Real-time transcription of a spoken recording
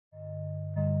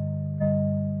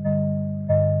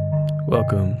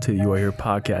Welcome to the You Are Here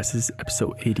podcast. This is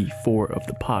episode 84 of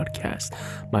the podcast.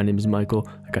 My name is Michael.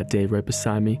 I got Dave right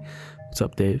beside me. What's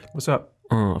up, Dave? What's up?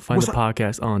 Find the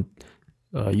podcast on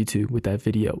YouTube with that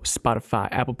video. Spotify,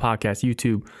 Apple Podcasts,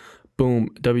 YouTube. Boom.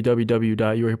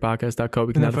 www.youareherepodcast.co.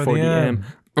 We can have the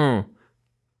 4DM.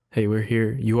 Hey, we're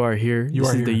here. You are here.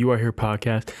 This is the You Are Here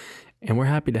podcast. And we're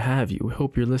happy to have you. We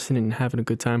hope you're listening and having a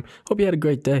good time. Hope you had a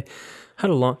great day.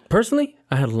 Personally,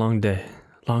 I had a long day.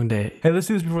 Long day. Hey, let's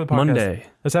do this before the podcast. Monday.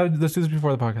 Let's do this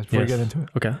before the podcast, before we get into it.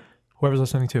 Okay. Whoever's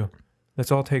listening too.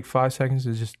 Let's all take 5 seconds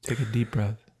to just take a deep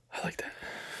breath. I like that.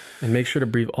 And make sure to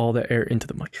breathe all that air into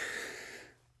the mic.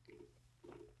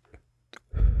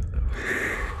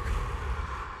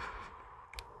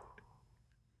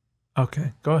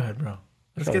 Okay, go ahead, bro.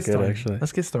 Let's get started. Actually.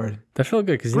 Let's get started. That felt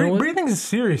good because you know what? Breathing is a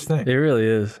serious thing. It really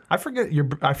is. I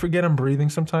forget I'm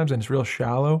breathing sometimes, and it's real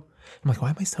shallow. I'm like, why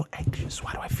am I so anxious?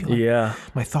 Why do I feel like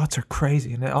my thoughts are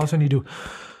crazy? And then all of a sudden you do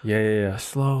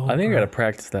slow. I think I got to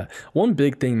practice that. One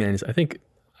big thing, man, is I think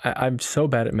I'm so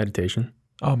bad at meditation.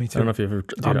 Oh, me too. I don't know if you ever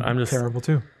do that. I'm just terrible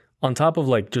too. On top of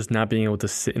like just not being able to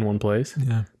sit in one place,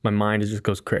 my mind just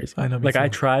goes crazy. I know. Like I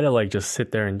try to like just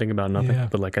sit there and think about nothing,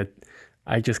 but like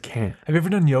I just can't. Have you ever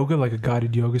done yoga, like a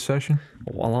guided yoga session?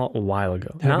 A while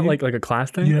ago. Not like a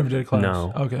class thing? You never did a class?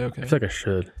 No. Okay. I feel like I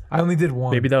should. I only did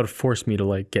one. Maybe that would force me to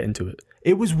like get into it.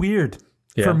 It was weird.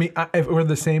 For me, if we're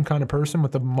the same kind of person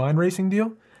with the mind racing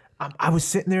deal, I was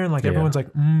sitting there and like everyone's like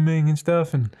and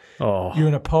stuff, and you're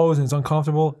in a pose and it's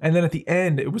uncomfortable. And then at the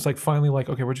end, it was like finally like,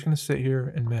 okay, we're just going to sit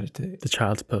here and meditate. The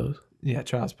child's pose. Yeah,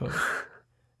 child's pose.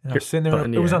 And I was sitting there.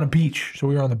 It was on a beach. So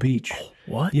we were on the beach. Oh,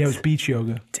 what? Yeah, it was beach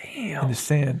yoga. Damn. In the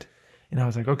sand. And I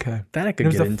was like, okay. That I could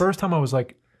get into. It was the first time I was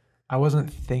like, I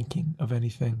wasn't thinking of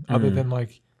anything other than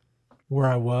like where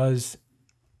I was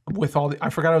with I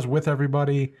forgot I was with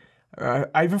everybody.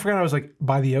 I even forgot I was like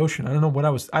by the ocean. I don't know what I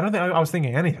was. I don't think I was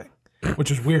thinking anything, which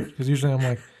is weird because usually I'm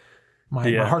like, my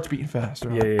heart's beating fast.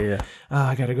 Or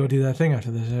I got to go do that thing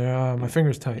after this. My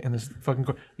finger's tight and this fucking,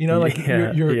 like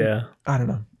you're I don't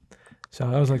know. So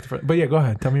that was like the first, but yeah, go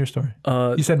ahead. Tell me your story.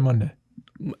 You said Monday.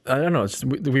 I don't know. It's just,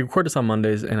 we record this on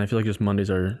Mondays, and I feel like just Mondays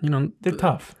are, they're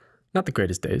tough. Not the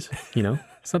greatest days,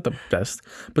 It's not the best.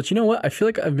 But you know what? I feel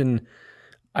like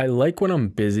I like when I'm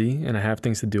busy and I have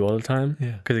things to do all the time.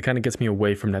 Yeah. Because it kind of gets me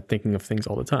away from that thinking of things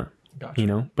all the time.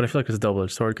 Gotcha. But I feel like it's a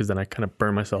double-edged sword because then I kind of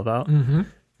burn myself out. Mm-hmm.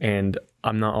 And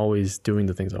I'm not always doing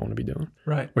the things I want to be doing.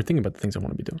 Right. Or thinking about the things I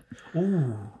want to be doing.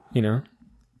 Ooh.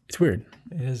 It's weird.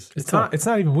 It is. It's not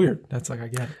even weird. That's like, I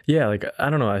get it. Yeah, like, I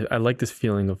don't know. I like this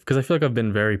feeling of, because I feel like I've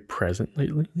been very present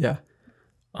lately. Yeah.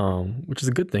 Which is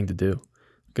a good thing to do.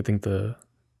 Good thing to,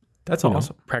 that's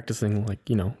awesome. Practicing like,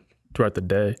 throughout the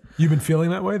day. You've been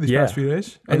feeling that way these past few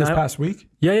days? And this past week?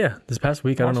 Yeah. This past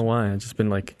week, awesome. I don't know why. I've just been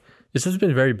like, it's just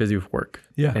been very busy with work.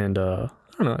 Yeah. And I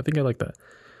don't know. I think I like that.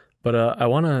 But I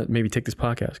want to maybe take this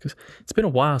podcast because it's been a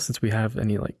while since we have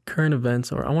any like current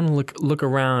events, or I want to look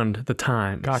around the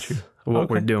times. Got you.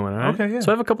 What we're doing, all right? Okay, yeah.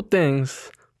 So I have a couple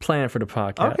things planned for the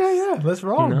podcast. Okay, yeah. Let's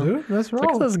roll, dude. Let's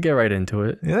roll. So let's get right into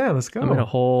it. Yeah, let's go. I made a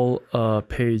whole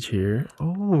page here.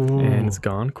 Oh. And it's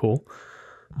gone. Cool.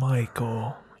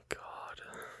 Michael. Oh my God.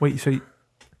 Wait, so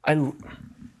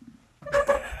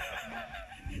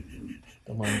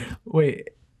Wait,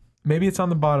 maybe it's on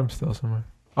the bottom still somewhere.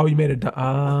 Oh, you made it.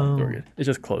 We're good. It's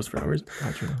just closed for no reason.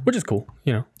 Gotcha. Which is cool.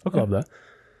 Okay. I love that.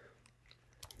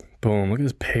 Boom. Look at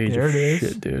this page of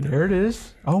shit, dude. There it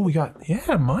is. Oh, we got,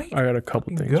 Mike. I got a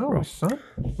couple things, bro. Son.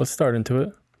 Let's start into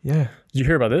it. Yeah. Did you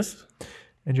hear about this?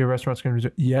 And your restaurant's going to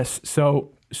resume. Yes.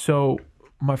 So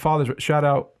my father's, shout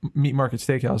out Meat Market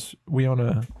Steakhouse. We own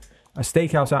a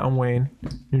steakhouse out in Wayne,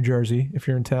 New Jersey. If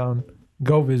you're in town,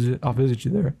 go visit. I'll visit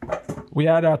you there. We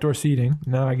add outdoor seating.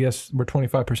 Now I guess we're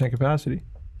 25% capacity.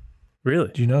 Really?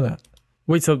 Do you know that?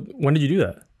 Wait, so when did you do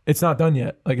that? It's not done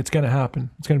yet. Like, it's going to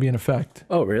happen. It's going to be in effect.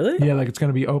 Oh, really? Yeah, like it's going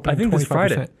to be open. I think 25%. This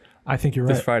Friday. I think you're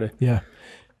right. This Friday. Yeah.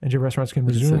 And your restaurants can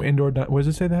resume indoor dining. What does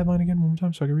it say, the headline again? One more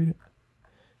time so I can read it.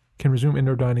 Can resume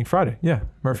indoor dining Friday. Yeah.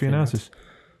 Murphy announces.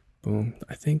 Boom.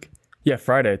 I think. Yeah,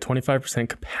 Friday, 25%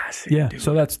 capacity. Yeah, dude.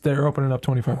 so they're opening up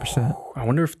 25%. I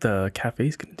wonder if the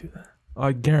cafe's going to do that.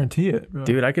 I guarantee it, bro.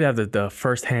 Dude, I could have the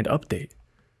first-hand update.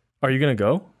 Are you going to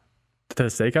go to the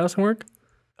steakhouse and work?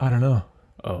 I don't know.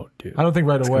 Oh, dude. I don't think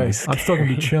right away. I'm still going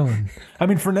to be chilling. I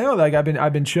mean, for now, like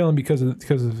I've been chilling because of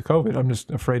the COVID. I'm just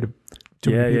afraid of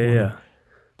too many people.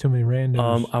 Too many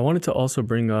randoms. I wanted to also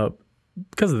bring up,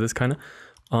 because of this kind of,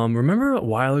 remember a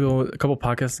while ago, a couple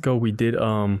podcasts ago, we did,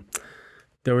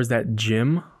 there was that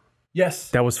gym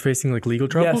Yes. That was facing like legal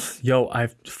troubles. Yes. Yo, I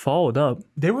followed up.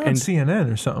 They were on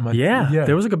CNN or something. Yeah,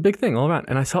 there was like a big thing all around.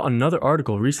 And I saw another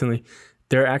article recently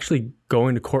they're actually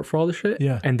going to court for all this shit.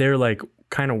 Yeah. And they're like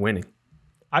kind of winning.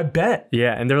 I bet.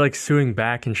 Yeah, and they're like suing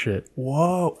back and shit.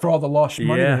 Whoa, for all the lost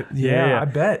money. Yeah, I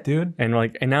bet, dude. And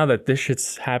like, and now that this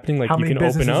shit's happening, like how you many can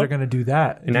businesses open up. are going to do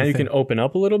that? And now you can open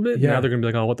up a little bit. Yeah. Now they're gonna be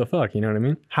like, oh, what the fuck? You know what I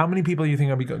mean? How many people do you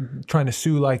think are trying to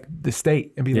sue like the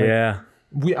state and be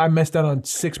like, I messed out on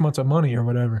 6 months of money or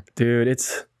whatever? Dude,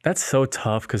 that's so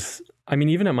tough because I mean,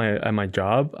 even at my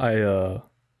job,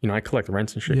 I collect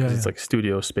rents and shit because it's like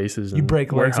studio spaces. And you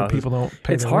break legs and people don't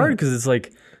pay. It's hard because it's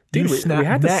like, dude, we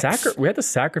had to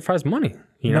sacrifice money.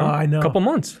 You know, I know. A couple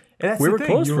months. And that's we were thing.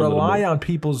 Closed. You rely on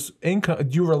people's income.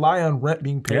 You rely on rent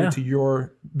being paid to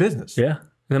your business. Yeah.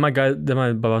 And then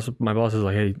my boss is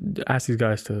like, hey, ask these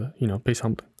guys to pay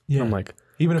something. Yeah. I'm like,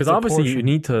 even because obviously you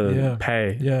need to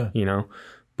pay. Yeah. You know.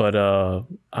 But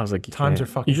I was like, times are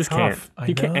fucking. You just tough. can't.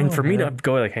 You can't. And for me to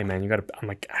go like, hey man, you gotta. I'm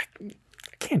like, I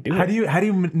can't do it. How do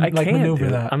you maneuver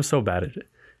that? I'm so bad at it.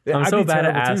 I'm so bad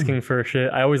at asking for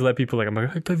shit. I always let people like, I'm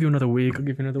like, I'll give you another week. I'll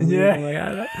give you another week.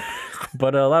 Yeah.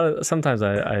 But sometimes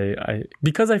I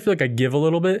because I feel like I give a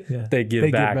little bit, they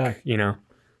give back. You know.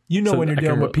 So when you're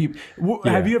dealing with people.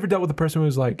 Have you ever dealt with a person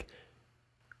who's like,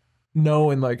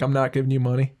 no, and like, I'm not giving you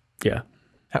money? Yeah.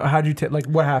 How'd you take? Like,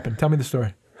 what happened? Tell me the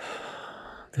story.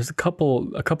 There's a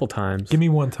couple times. Give me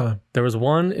one time. There was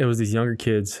one. It was these younger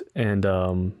kids, and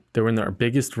they were in their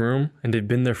biggest room, and they've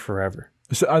been there forever.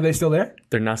 So are they still there?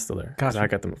 They're not still there. Gotcha. I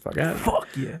got them the fuck out. Fuck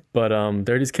yeah. But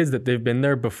there are these kids that they've been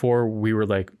there before we were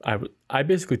like, I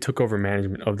basically took over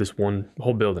management of this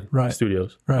whole building,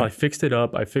 studios. Right. I fixed it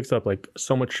up. I fixed up like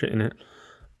so much shit in it.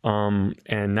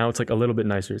 And now it's like a little bit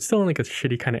nicer. It's still in like a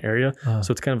shitty kind of area.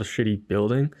 So it's kind of a shitty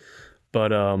building,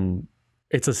 but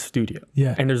it's a studio.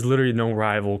 Yeah. And there's literally no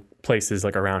rival places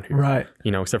like around here. Right.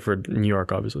 You know, except for New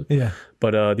York, obviously. Yeah.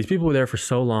 But these people were there for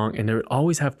so long and they would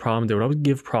always have problems. They would always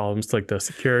give problems to like the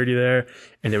security there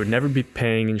and they would never be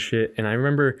paying and shit. And I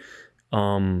remember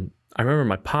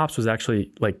my pops was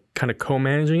actually like kind of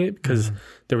co-managing it because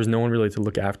there was no one really to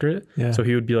look after it. Yeah. So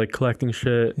he would be like collecting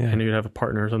shit and he would have a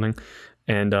partner or something.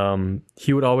 And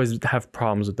he would always have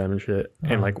problems with them and shit.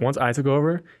 And like once I took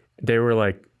over, they were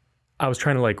like, I was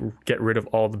trying to like get rid of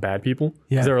all the bad people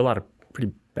because there were a lot of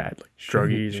pretty bad like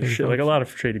druggies and shit, like a lot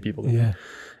of shady people. Yeah.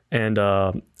 And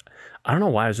I don't know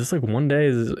why. It was just like one day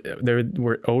they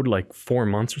were owed like 4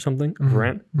 months or something of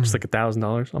rent, just like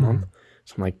 $1,000 a month.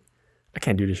 So I'm like, I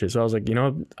can't do this shit. So I was like,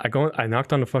 I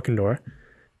knocked on the fucking door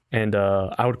and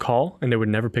I would call and they would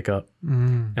never pick up.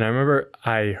 And I remember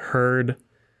I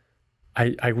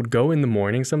would go in the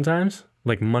morning sometimes,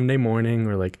 like Monday morning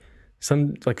or like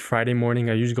some like Friday morning.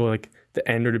 I usually go like the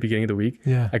end or the beginning of the week.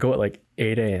 Yeah. I go at like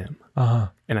 8 a.m.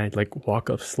 And I like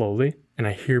walk up slowly and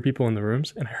I hear people in the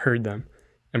rooms and I heard them.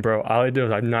 And bro, all I did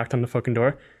was I knocked on the fucking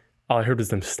door. All I heard was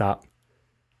them stop.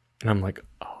 And I'm like,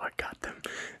 oh, I got them.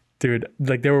 Dude,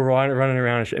 like they were running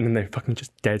around and then they fucking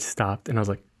just dead stopped. And I was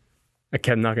like, I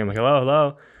kept knocking. I'm like, hello,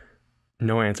 hello.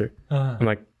 No answer. I'm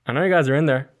like, I know you guys are in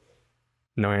there.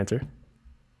 No answer.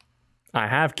 I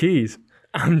have keys.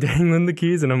 I'm dangling the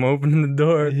keys and I'm opening the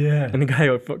door. Yeah. And the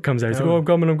guy comes out. He's like, oh, I'm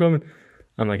coming.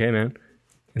 I'm like, hey, man.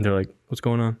 And they're like, what's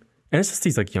going on? And it's just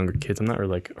these like younger kids. I'm not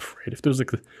really like afraid. If there was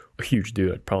like a huge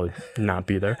dude, I'd probably not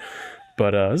be there.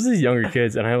 But this is these younger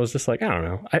kids. And I was just like, I don't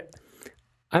know.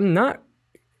 I'm not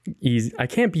easy. I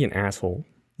can't be an asshole.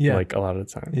 Yeah. Like a lot of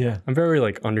the time. Yeah. I'm very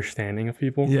like understanding of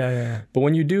people. Yeah. But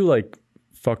when you do like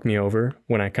fuck me over,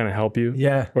 when I kind of help you.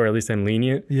 Yeah. Or at least I'm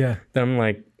lenient. Yeah. Then I'm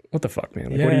like, what the fuck,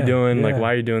 man? Like, what are you doing? Like,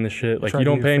 why are you doing this shit? Like, you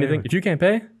don't pay anything. If you can't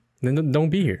pay, then don't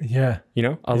be here. Yeah. You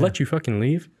know, I'll let you fucking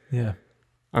leave. Yeah.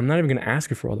 I'm not even going to ask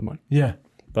you for all the money. Yeah.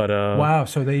 But, wow.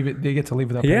 So they get to leave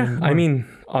without paying anymore. I mean,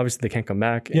 obviously they can't come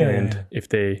back. Yeah. And if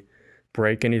they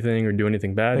break anything or do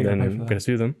anything bad, then I'm going to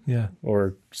sue them. Yeah.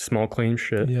 Or small claim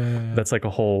shit. Yeah. That's like a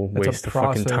whole waste of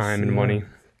fucking time and money.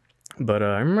 But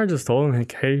I remember I just told them,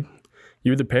 like, hey,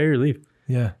 you either pay or leave.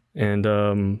 Yeah. And I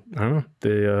don't know,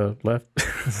 they left.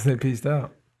 They peaced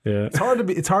out. Yeah. It's hard to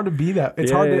be that.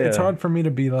 It's hard for me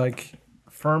to be like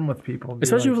firm with people.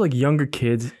 Especially with like younger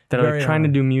kids that are like trying to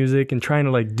do music and trying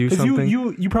to like do something.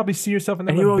 You probably see yourself in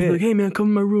that. And you're always like, hey man, come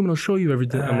in my room and I'll show you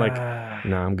everything. I'm like,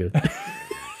 nah, I'm good.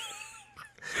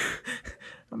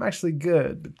 I'm actually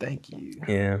good, but thank you.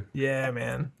 Yeah. Yeah,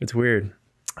 man. It's weird.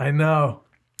 I know.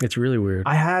 It's really weird.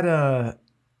 I had I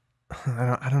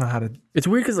don't know how to. It's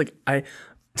weird because like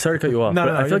sorry to cut you off, but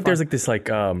I feel like there's like this like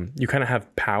you kind of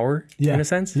have power in a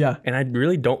sense. Yeah. And I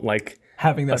really don't like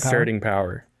having that asserting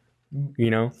power. You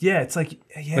know? Yeah, it's like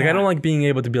like I don't like being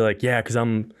able to be like, yeah, because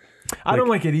I'm I don't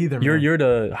like it either. You're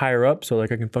the higher up, so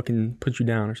like I can fucking put you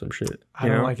down or some shit. I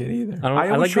don't like it either.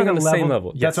 I like being on the same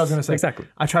level. That's what I was gonna say. Exactly.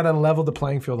 I try to level the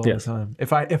playing field all the time.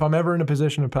 If I'm ever in a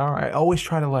position of power, I always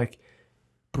try to like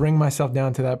bring myself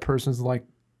down to that person's like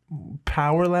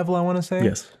power level. I want to say.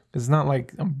 Yes. It's not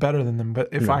like I'm better than them, but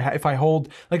if I hold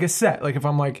like a set, like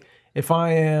if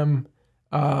I am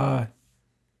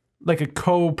like a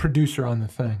co-producer on the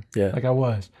thing, like I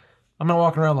was, I'm not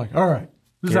walking around like, all right,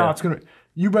 this is how it's gonna.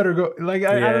 You better go. Like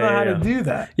I don't know how to do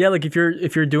that. Yeah, like if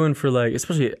you're doing for like,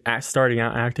 especially starting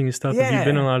out acting and stuff. If you've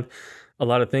been on a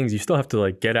lot of things, you still have to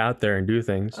like get out there and do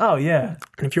things. Oh yeah.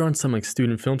 And if you're on some like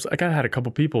student films, like I had a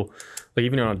couple people, like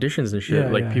even on auditions and shit,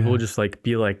 like people just like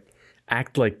be like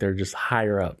act like they're just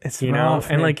higher up. It's you rough,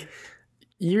 know, and like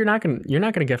you're not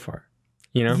gonna get far.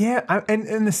 You know. Yeah,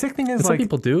 and the sick thing is, but like some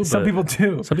people do.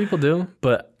 Some people do,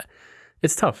 but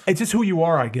it's tough. It's just who you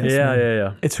are, I guess.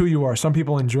 Yeah. It's who you are. Some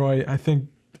people enjoy, I think,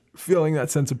 feeling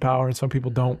that sense of power, and some people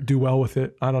don't do well with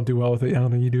it. I don't do well with it. I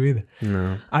don't think you do either.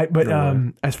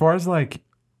 No. As far as like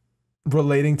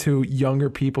relating to younger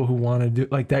people who want to do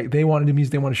like that, they want to do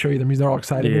music, they want to show you their music, they're all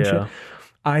excited and shit.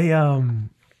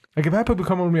 Like I've had people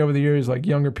come over to me over the years, like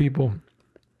younger people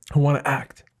who want to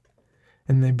act,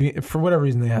 and for whatever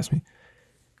reason they ask me.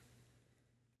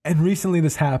 And recently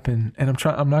this happened, and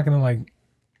I'm not gonna like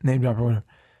name drop or whatever,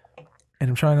 and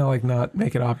I'm trying to like not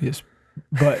make it obvious,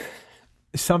 but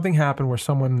something happened where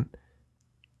someone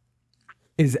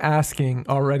is asking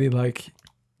already like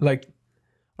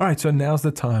all right, so now's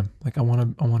the time, like I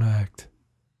want to act,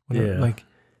 whatever. Like,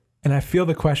 and I feel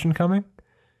the question coming,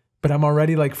 but I'm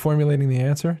already like formulating the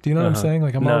answer. Do you know what I'm saying?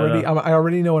 Like I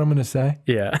already know what I'm gonna say.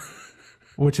 Yeah.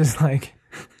 Which is like,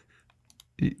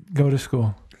 go to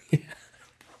school.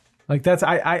 Like that's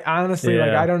I honestly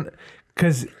like I don't,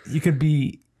 because you could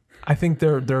be. I think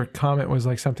their comment was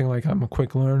like something like I'm a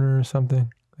quick learner or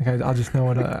something. Like I'll just know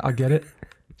what I'll get it.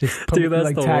 Just put dude, that's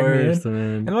like the tag worst, me in.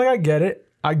 man. And like I get it.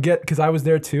 Because I was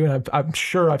there too, and I'm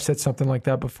sure I've said something like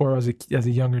that before as a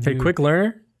younger dude. Hey, quick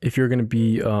learner, if you're gonna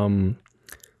be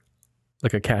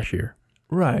like a cashier,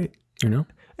 right? You know?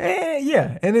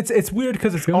 Yeah, and it's weird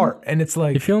because it's art, and it's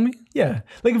like, you feel me? Yeah,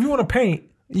 like if you want to paint,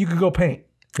 you could go paint.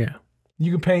 Yeah,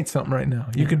 you could paint something right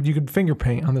now. You could finger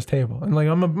paint on this table, and like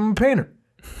I'm a painter.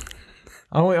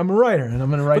 I'm a writer, and I'm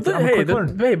gonna write. I'm a quick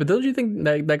learner. Hey, but don't you think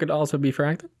that could also be for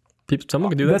acting?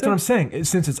 Someone could do that. That's what I'm saying.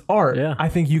 Since it's art, I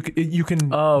think you can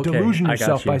delusion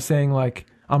yourself by saying like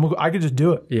I could just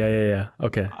do it. Yeah.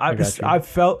 Okay. I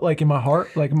felt like in my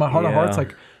heart of hearts,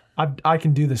 like I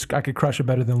can do this. I could crush it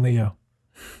better than Leo,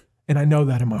 and I know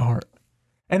that in my heart.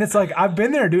 And it's like I've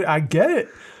been there, dude. I get it.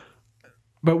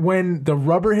 But when the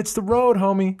rubber hits the road,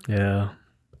 homie,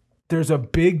 there's a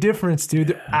big difference, dude.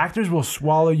 The actors will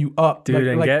swallow you up, dude.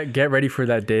 And get ready for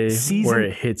that day where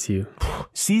it hits you.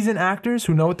 Seasoned actors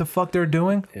who know what the fuck they're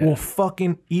doing will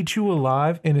fucking eat you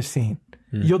alive in a scene.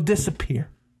 You'll disappear.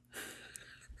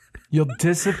 You'll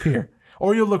disappear,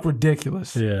 or you'll look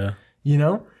ridiculous. Yeah, you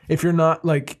know, if you're not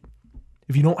like,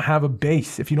 if you don't have a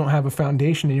base, if you don't have a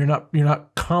foundation, and you're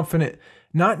not confident,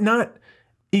 not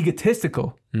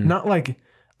egotistical, not like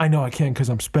I know I can because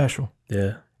I'm special.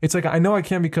 Yeah. It's like, I know I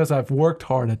can because I've worked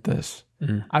hard at this.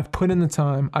 I've put in the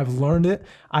time. I've learned it.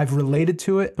 I've related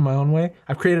to it in my own way.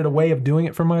 I've created a way of doing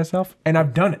it for myself, and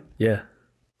I've done it. Yeah.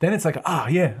 Then it's like,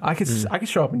 I could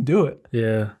show up and do it.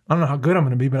 Yeah. I don't know how good I'm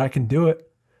going to be, but I can do it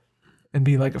and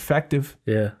be like effective.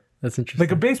 Yeah. That's interesting.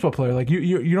 Like a baseball player, like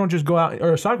you don't just go out,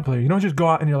 or a soccer player, you don't just go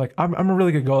out and you're like, I'm a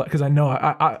really good goalie because I know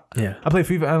I play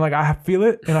FIFA and like I feel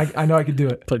it and I know I could do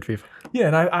it. Played FIFA. Yeah,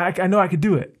 and I know I could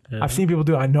do it. Yeah. I've seen people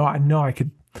do it. I know I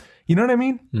could. You know what I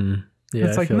mean? Yeah,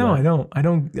 it's like, no, that. I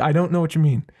don't know what you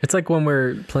mean. It's like when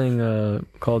we're playing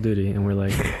Call of Duty and we're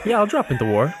like, yeah, I'll drop into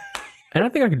war. And I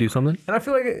think I could do something. And I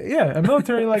feel like, a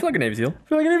military, like. I feel like a Navy SEAL. I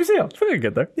feel like a Navy SEAL. I feel like I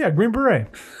get there. Yeah, Green Beret.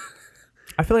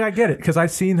 I feel like I get it because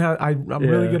I've seen how I'm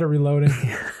really good at reloading.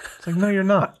 It's like, no, you're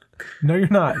not. No, you're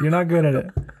not. You're not good at it.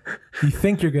 You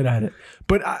think you're good at it.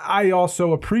 But I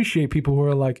also appreciate people who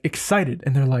are like excited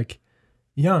and they're like,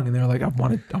 young, and they're like, I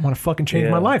want to fucking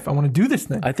change my life. I want to do this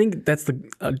thing. I think that's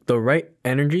the right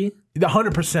energy.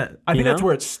 100%. I think that's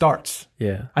where it starts.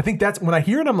 Yeah. I think that's when I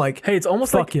hear it, I'm like, hey, it's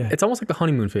almost like the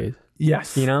honeymoon phase.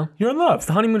 Yes. You know, you're in love. It's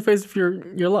the honeymoon phase of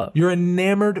your love. You're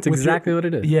enamored. It's exactly what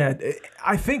it is. Yeah.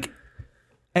 I think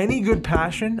any good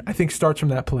passion, I think, starts from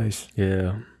that place.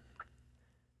 Yeah.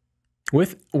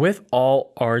 With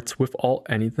all arts, with all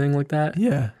anything like that.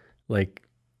 Yeah. Like,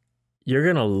 you're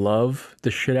gonna love the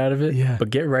shit out of it,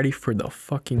 but get ready for the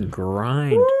fucking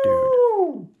grind,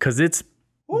 dude. Cause it's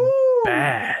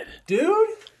bad, dude.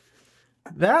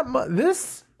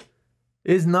 This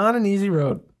is not an easy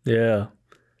road. Yeah,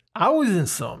 I was in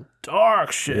some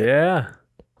dark shit. Yeah.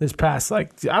 This past,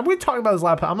 like, we talked about this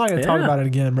last. I'm not gonna talk about it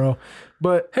again, bro.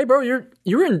 But hey, bro,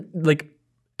 you're in like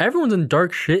everyone's in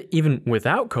dark shit even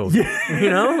without COVID. Yeah.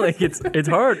 You know, like it's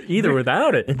hard either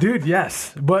without it, dude.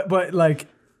 Yes, but like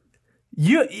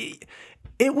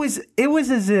it was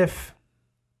as if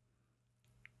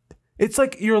it's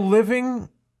like you're living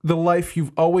the life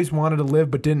you've always wanted to live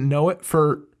but didn't know it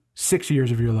for 6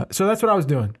 years of your life. So that's what I was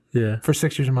doing. Yeah. For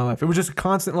 6 years of my life, it was just a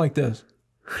constant like this.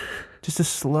 Just a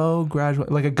slow, gradual,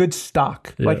 like a good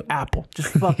stock, like Apple.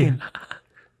 Just fucking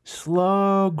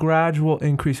slow, gradual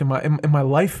increase in my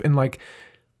life and like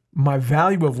my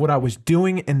value of what I was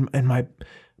doing and my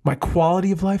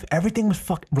quality of life. Everything was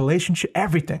fucking relationship,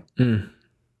 everything. I'm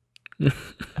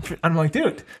like,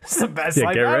 dude, this is the best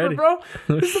life ever, bro.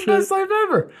 This is the best life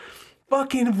ever.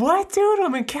 Fucking what, dude?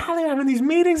 I'm in Cali. I'm in these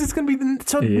meetings. It's gonna be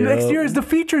next year is the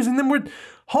features, and then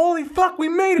holy fuck, we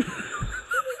made it.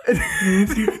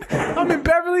 Dude, I'm in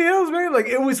Beverly Hills, man. Like,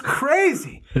 it was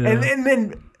crazy. Yeah. And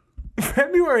then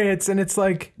February hits and it's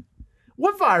like,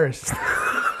 what virus?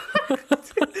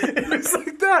 It was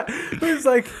like that. It was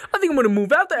like, I think I'm gonna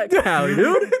move out to Cali,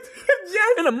 dude.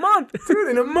 Yes. In a month. Dude,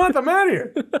 in a month I'm out of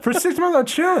here. For 6 months I'm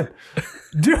chilling.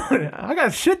 Dude, I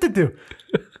got shit to do.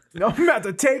 I'm about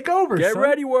to take over. Get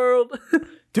ready, world.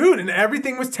 Dude, and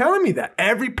everything was telling me that.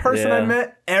 Every person I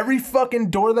met, every fucking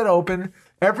door that opened,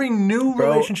 every new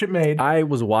relationship made. I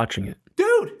was watching it.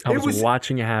 Dude. I was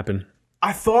watching it happen.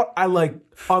 I thought I like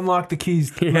unlocked the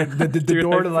keys, like the Dude,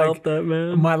 door to like that,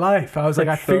 man. my life. I was like,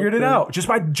 I figured it out just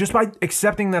by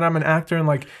accepting that I'm an actor and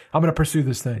like I'm gonna pursue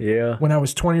this thing. Yeah. When I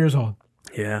was 20 years old.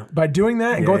 Yeah. By doing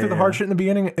that and going through the hard shit in the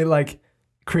beginning, it like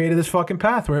created this fucking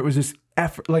path where it was just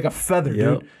effort, like a feather,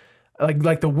 dude.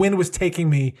 Like the wind was taking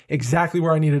me exactly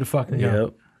where I needed to fucking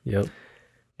go. Yep.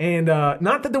 And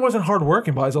not that there wasn't hard work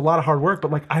involved. There's a lot of hard work,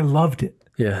 but like I loved it.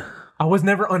 Yeah. I was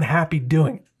never unhappy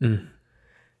doing it.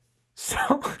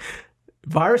 So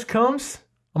virus comes.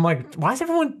 I'm like, why is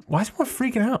everyone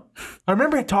freaking out? I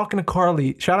remember talking to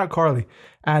Carly, shout out Carly,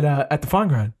 at the Fun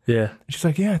Grind. Yeah. And she's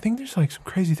like, yeah, I think there's like some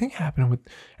crazy thing happening with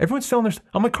everyone's selling their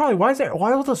I'm like, Carly, why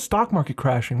all the stock market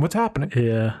crashing? What's happening?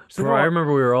 Yeah. Bro, I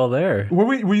remember we were all there.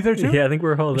 Were you there too? Yeah, I think we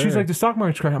were all there. She's like, the stock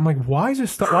market's crashing. I'm like, why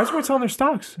is everyone selling their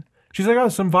stocks? She's like, oh,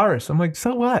 some virus. I'm like,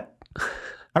 so what?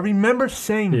 I remember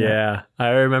saying that. Yeah. I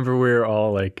remember we were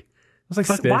all like, I was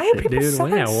like, why are people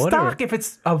selling stock if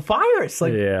it's a virus?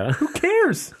 Like, who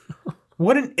cares?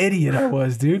 What an idiot I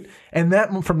was, dude. And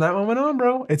from that moment on,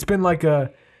 bro, it's been like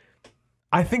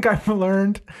I think I've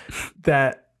learned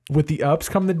that with the ups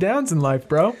come the downs in life,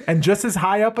 bro. And just as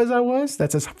high up as I was,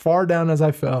 that's as far down as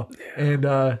I fell.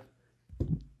 And,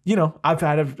 you know, I've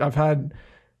had,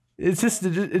 it's just,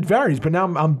 it varies. But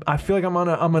now I feel like I'm on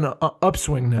an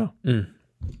upswing now.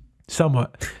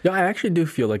 Somewhat. Yeah, I actually do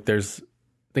feel like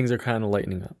things are kind of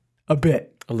lightening up. A bit.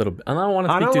 A little bit. I don't want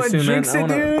to speak too soon, man. I don't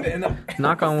want to jinx it, dude.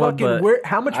 Knock on wood, but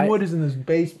how much wood is in this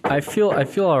basement? I feel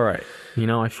all right. You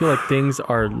know, I feel like things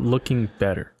are looking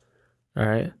better. All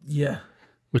right? Yeah.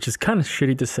 Which is kind of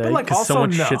shitty to say because so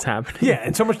much shit's happening. Yeah,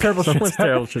 and so much terrible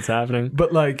shit's happening.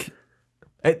 But like,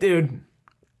 dude,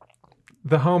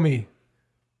 the homie,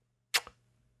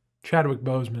 Chadwick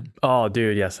Boseman. Oh,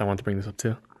 dude, yes, I want to bring this up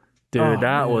too. Dude,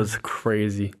 that was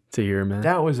crazy to hear, man.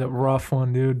 That was a rough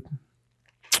one, dude.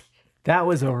 That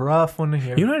was a rough one to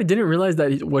hear. You know, I didn't realize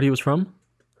that what he was from.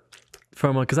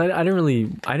 Because I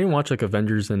didn't watch like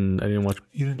Avengers and I didn't watch.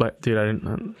 Dude,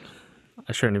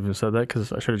 I shouldn't even have said that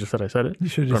because I should have just said I said it. You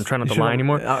should. But I'm trying not to lie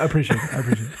anymore. I appreciate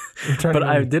it. But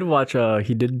I did watch.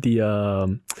 He did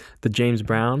the James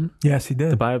Brown. Yes, he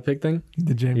did the biopic thing. He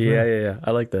did James. Brown. Yeah.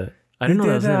 I like that. I didn't know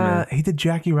that was him, man. He did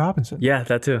Jackie Robinson. Yeah,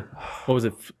 that too. What was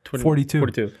it?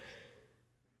 42.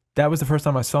 That was the first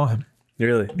time I saw him.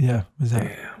 Really? Yeah. Was that?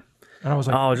 Damn. And I was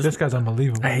like, this guy's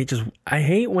unbelievable. I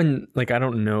hate when like I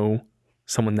don't know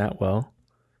someone that well,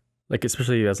 like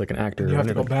especially as like an actor. And you have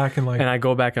to go back and like, and I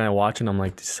go back and I watch and I'm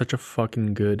like, this is such a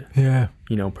fucking good,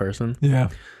 person. Yeah.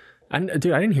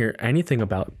 Dude, I didn't hear anything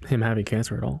about him having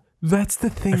cancer at all. That's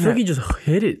the thing. I feel like he just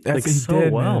hit it like so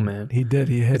well, man. He did.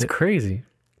 He hit it. It's crazy.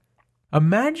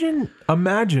 Imagine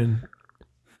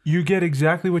you get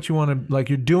exactly what you want to, like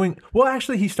you're doing. Well,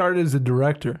 actually, he started as a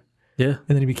director. Yeah. And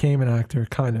then he became an actor,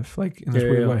 kind of, like in this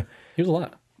weird way. He was a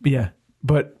lot. Yeah.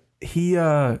 But he,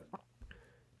 for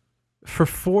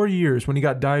 4 years, when he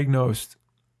got diagnosed,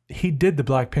 he did the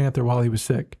Black Panther while he was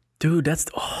sick. Dude, I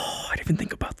didn't even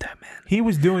think about that, man. He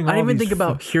was doing all I didn't even think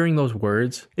about hearing those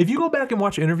words. If you go back and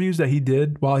watch interviews that he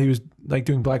did while he was like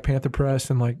doing Black Panther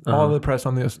press and like all the press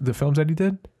on the films that he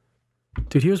did.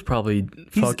 Dude, he was probably,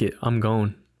 fuck it, I'm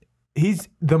going. He's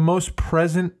the most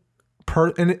present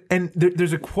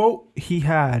there's a quote he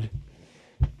had.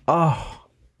 Oh,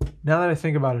 now that I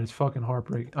think about it, it's fucking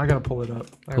heartbreaking. I gotta pull it up.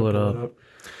 Pull it up.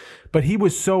 But he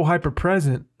was so hyper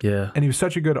present. Yeah. And he was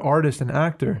such a good artist and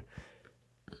actor.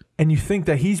 And you think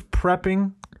that he's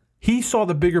prepping. He saw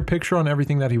the bigger picture on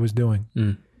everything that he was doing.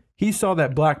 Mm. He saw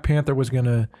that Black Panther was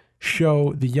gonna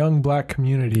show the young black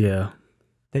community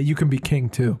that you can be king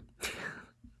too.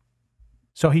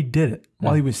 So he did it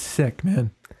while he was sick,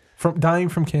 man, from dying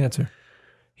from cancer.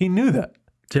 He knew that.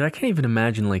 Dude, I can't even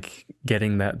imagine like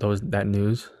getting that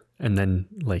news and then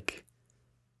like,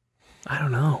 I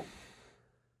don't know.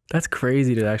 That's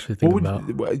crazy to actually think about.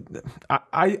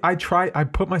 I try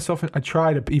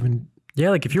to even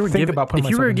like if you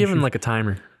were given like a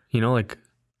timer, you know, like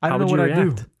I don't know what I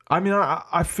do. I mean,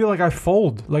 I feel like I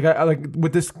fold. Like I like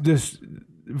with this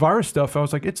virus stuff, I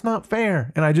was like, it's not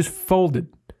fair, and I just folded,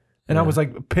 and I was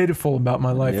like pitiful about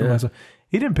my life and myself.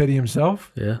 He didn't pity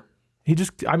himself. Yeah. He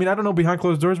just, I mean, I don't know behind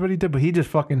closed doors what he did, but he just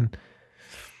fucking,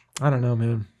 I don't know,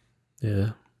 man.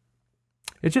 Yeah.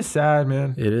 It's just sad,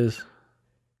 man. It is.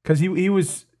 Because he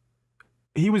was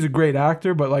a great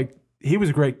actor, but like he was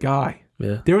a great guy.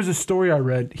 Yeah. There was a story I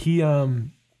read. He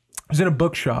was in a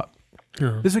bookshop.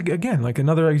 This is again like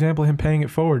another example of him paying it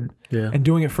forward and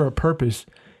doing it for a purpose.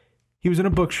 He was in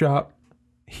a bookshop.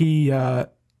 He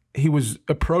was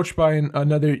approached by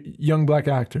another young black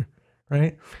actor,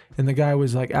 right? And the guy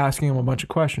was like asking him a bunch of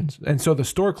questions. And so the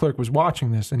store clerk was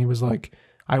watching this, and he was like,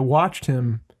 I watched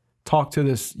him talk to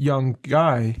this young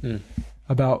guy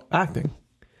about acting.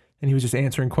 And he was just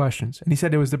answering questions. And he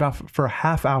said it was about for a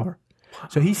half hour.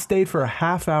 So he stayed for a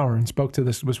half hour and spoke to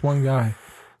this one guy,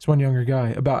 this one younger guy,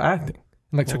 about acting.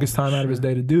 And like took his time out of his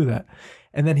day to do that.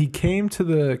 And then he came to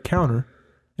the counter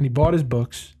and he bought his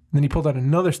books. And then he pulled out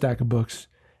another stack of books.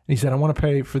 And he said, I want to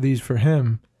pay for these for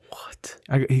him. What?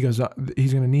 He goes,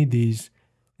 he's going to need these.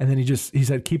 And then he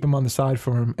said, keep them on the side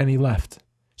for him. And he left.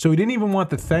 So he didn't even want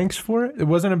the thanks for it. It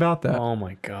wasn't about that. Oh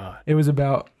my God. It was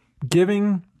about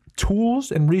giving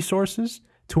tools and resources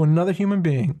to another human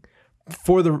being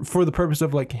for the purpose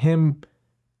of like him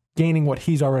gaining what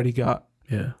he's already got.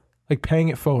 Yeah. Like paying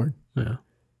it forward. Yeah.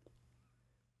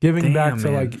 Giving back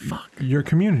to like your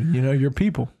community, you know, your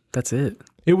people. That's it.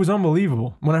 It was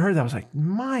unbelievable. When I heard that, I was like,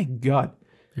 my God.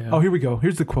 Yeah. Oh, here we go.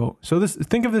 Here's the quote. So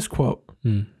think of this quote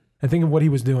and think of what he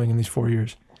was doing in these 4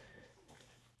 years.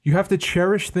 You have to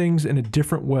cherish things in a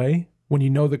different way when you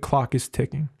know the clock is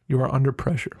ticking. You are under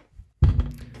pressure.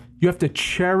 You have to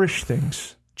cherish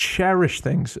things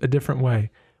a different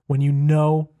way when you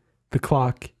know the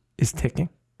clock is ticking.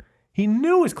 He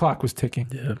knew his clock was ticking.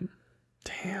 Yeah.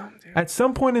 Damn, dude. At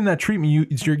some point in that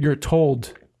treatment, you're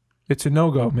told it's a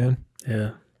no-go, man.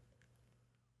 Yeah.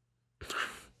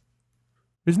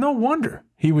 There's no wonder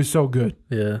he was so good.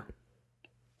 Yeah.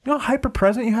 You know how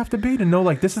hyper-present you have to be to know,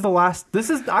 like,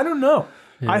 I don't know.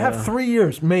 Yeah. I have 3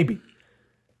 years, maybe.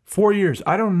 4 years.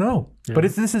 I don't know. Yeah. But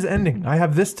this is ending. I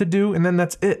have this to do, and then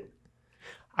that's it.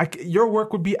 Your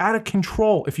work would be out of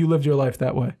control if you lived your life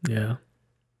that way. Yeah.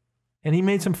 And he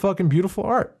made some fucking beautiful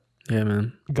art. Yeah,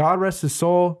 man. God rest his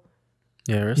soul.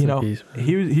 Yeah, rest in peace.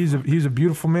 He's a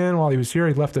beautiful man. While he was here,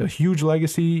 he left a huge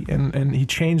legacy, and he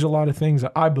changed a lot of things,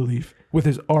 I believe, with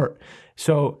his art.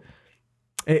 So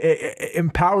it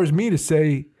empowers me to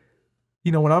say,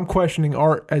 you know, when I'm questioning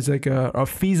art as like a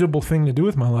feasible thing to do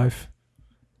with my life,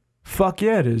 fuck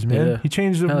yeah, it is, man. Yeah. He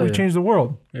changed the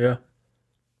world. Yeah.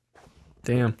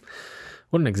 Damn.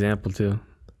 What an example too.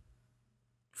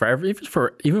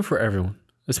 Even for everyone.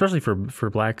 Especially for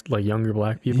black, like younger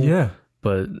black people. Yeah.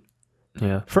 But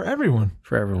yeah. For everyone.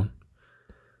 Wow.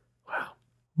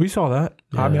 We saw that.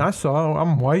 Yeah. I mean,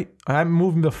 I'm white. I'm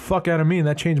moving the fuck out of me, and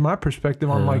that changed my perspective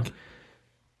on like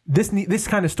this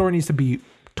kind of story needs to be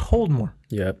told more.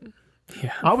 Yep.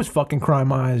 Yeah. I was fucking crying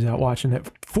my eyes out watching it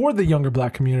for the younger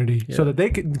black community, so that they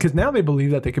could, because now they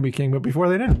believe that they could be king, but before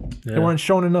they didn't. Yeah. They weren't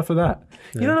shown enough of that.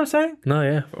 Yeah. You know what I'm saying? No,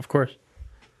 yeah, of course.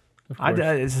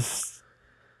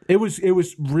 It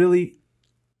was really,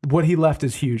 what he left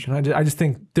is huge, and I just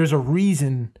think there's a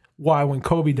reason why when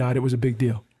Kobe died it was a big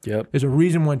deal. Yep. There's a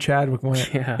reason when Chadwick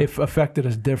went, it affected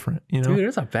us different. You know, dude,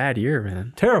 it's a bad year,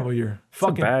 man. Terrible year.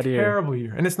 Fucking bad year. Terrible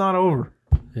year, and it's not over.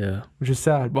 Yeah. Which is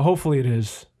sad, but hopefully it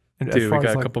is. And dude, we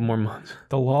got a couple more months.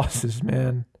 The losses,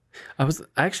 man. I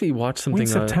actually watched something.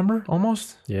 September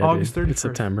almost. Yeah, August 31st. It's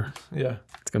September. Yeah,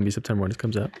 it's gonna be September when it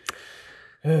comes out.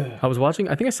 I was watching.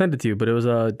 I think I sent it to you, but it was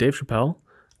Dave Chappelle.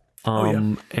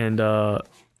 And I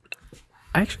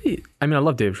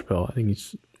love Dave Chappelle. I think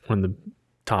he's one of the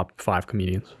top 5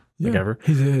 comedians like ever.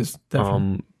 He is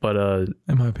definitely. But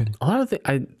in my opinion, a lot of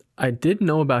things I did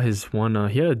know about his one.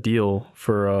 He had a deal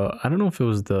for I don't know if it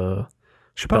was the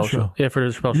Chappelle show. Yeah, for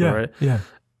the Chappelle show, right? Yeah.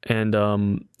 And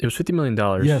it was $50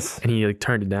 million. Yes. And he like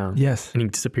turned it down. Yes. And he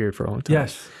disappeared for a long time.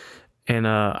 Yes. And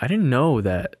I didn't know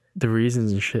that the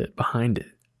reasons and shit behind it.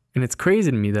 And it's crazy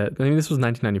to me that, I mean, this was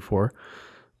 1994,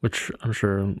 which I'm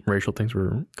sure racial things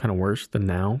were kind of worse than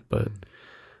now. But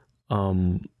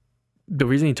the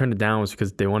reason he turned it down was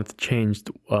because they wanted to change,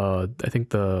 I think,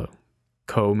 the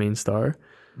co-main star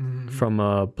from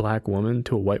a black woman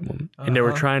to a white woman. And they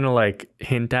were trying to like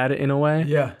hint at it in a way.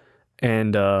 Yeah.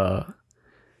 And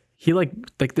he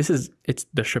it's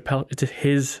the Chappelle, it's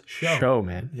his show,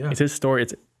 man. Yeah. It's his story.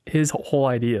 It's his whole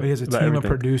idea. But he has a team of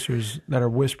producers that are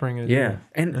whispering it. Yeah.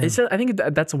 And it's just, I think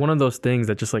that's one of those things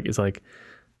that just like is like,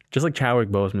 just like Chadwick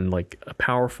Boseman, like a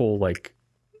powerful like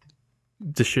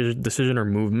decision or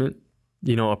movement,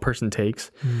 you know, a person takes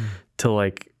to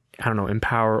like, I don't know,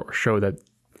 empower or show that,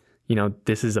 you know,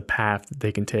 this is a path that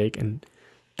they can take and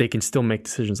they can still make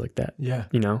decisions like that. Yeah.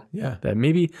 You know? Yeah. That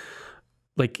maybe,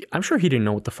 like, I'm sure he didn't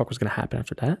know what the fuck was going to happen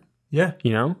after that. Yeah.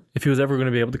 You know? If he was ever going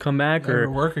to be able to come back or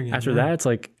work again, after that, it's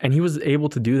like, and he was able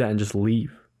to do that and just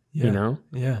leave. Yeah. You know?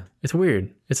 Yeah. It's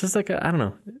weird. It's just like, I don't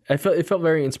know. It felt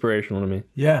very inspirational to me.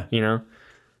 Yeah. You know?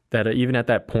 That even at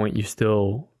that point, you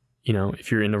still, you know, if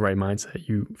you're in the right mindset,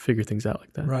 you figure things out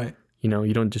like that. Right. You know,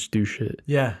 you don't just do shit.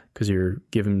 Yeah. Because you're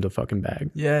giving the fucking bag.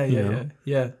 Yeah, yeah.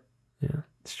 Yeah.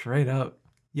 Straight up.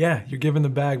 Yeah, you're giving the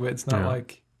bag, but it's not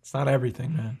like, it's not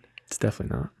everything, man. It's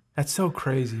definitely not. That's so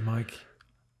crazy, Mike.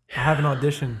 I have an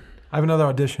audition. I have another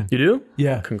audition. You do?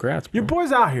 Yeah. Congrats, bro. Your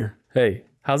boy's out here. Hey,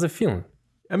 how's it feeling?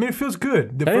 I mean, it feels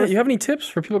good. You have any tips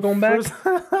for people going back?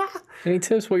 Any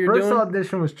tips what you're doing? First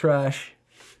audition was trash,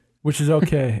 which is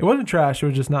okay. It wasn't trash. It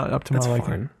was just not up to my liking.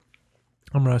 Fine.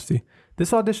 I'm rusty.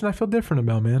 This audition I feel different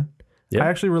about, man. Yeah. I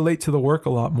actually relate to the work a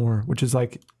lot more, which is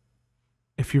like,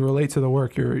 if you relate to the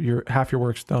work, you're half your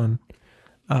work's done.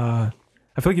 I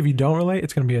feel like if you don't relate,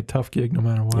 it's going to be a tough gig no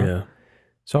matter what. Yeah.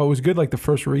 So it was good, like the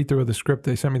first read through of the script,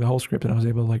 they sent me the whole script and I was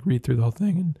able to like read through the whole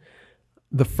thing. And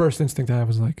the first instinct I had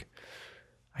was like,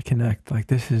 I connect. Like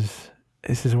this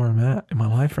is where I'm at in my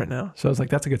life right now. So I was like,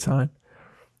 that's a good sign.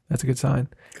 That's a good sign.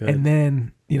 Good. And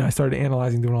then, you know, I started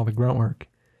analyzing, doing all the grunt work.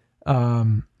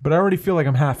 But I already feel like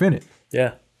I'm half in it.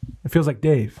 Yeah. It feels like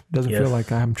Dave. It doesn't feel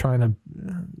like I'm trying to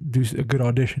do a good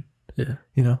audition. Yeah.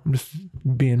 You know, I'm just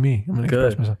being me. I'm going to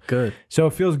express myself. Good. So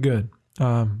it feels good.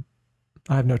 I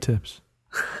have no tips.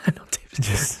 No tips.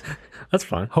 Just, that's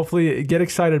fine. Hopefully get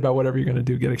excited about whatever you're going to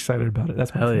do. Get excited about it.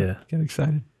 That's my Hell yeah. Get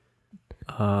excited.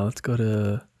 Let's go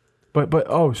to... But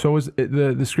so is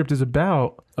the script is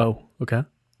about... Oh, okay.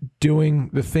 Doing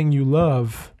the thing you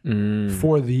love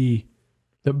for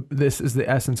this is the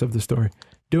essence of the story.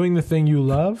 Doing the thing you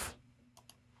love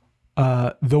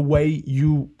the way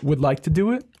you would like to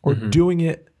do it, or doing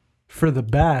it for the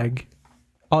bag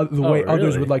the way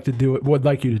others would like to do it, would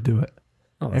like you to do it.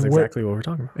 Oh, that's exactly what we're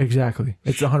talking about. Exactly.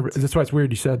 It's 100%. That's why it's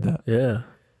weird you said that. Yeah.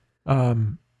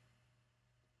 And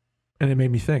it made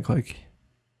me think, like,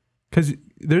 because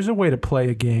there's a way to play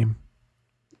a game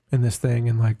in this thing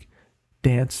and like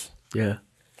dance. Yeah.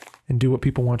 And do what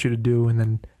people want you to do, and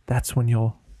then that's when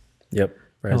you'll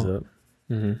rise up.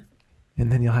 And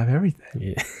then you'll have everything.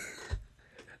 Yeah.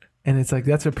 And it's like,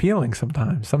 that's appealing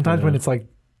sometimes. Sometimes when it's like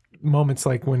moments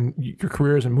like when your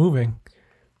career isn't moving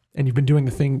and you've been doing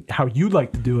the thing how you'd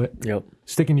like to do it,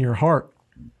 sticking to your heart,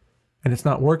 and it's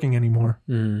not working anymore.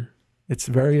 It's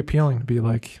very appealing to be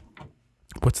like,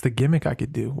 what's the gimmick I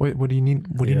could do? What do you need?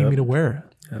 What do you need me to wear?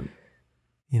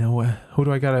 You know, who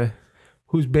do I gotta,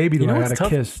 whose baby do I gotta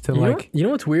kiss to you know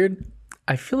what's weird?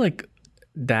 I feel like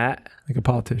that, like a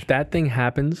politician, that thing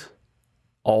happens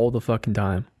all the fucking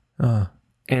time.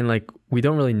 And like, we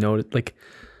don't really know it. Like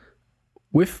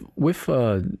with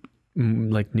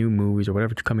like new movies or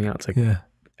whatever coming out, it's like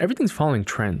everything's following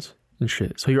trends and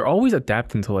shit. So you're always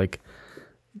adapting to like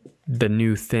the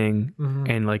new thing.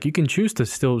 And like, you can choose to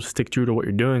still stick true to what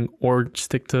you're doing or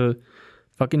stick to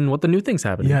fucking what the new thing's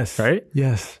happening. Yes. Right?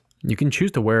 Yes. You can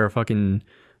choose to wear a fucking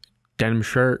denim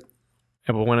shirt,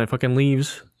 but when it fucking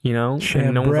leaves, you know,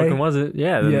 and no one fucking was it.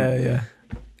 Yeah. Yeah.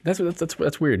 That's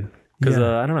weird. Because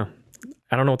I don't know.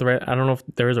 I don't know if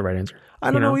there is a right answer.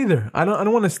 I don't know either. I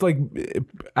don't want to like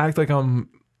act like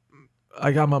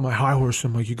I got my high horse.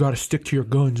 I'm like, you got to stick to your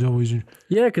guns always.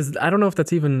 Yeah, because I don't know if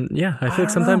that's even. Yeah, I feel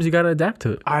like sometimes you got to adapt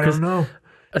to it. I don't know.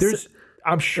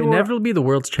 I'm sure inevitably the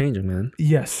world's changing, man.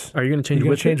 Yes. Are you going to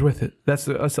change? Change with it? That's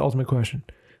the ultimate question.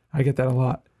 I get that a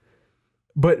lot.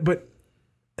 But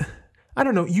I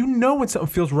don't know. You know when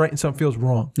something feels right and something feels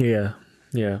wrong. Yeah.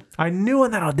 Yeah. I knew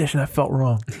in that audition I felt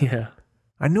wrong. Yeah.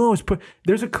 I knew I was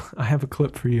I have a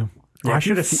clip for you. Yeah, I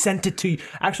should have sent it to you.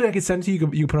 Actually, I could send it to you.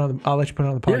 You put on. I'll let you put it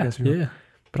on the podcast. Yeah.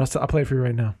 But I'll play it for you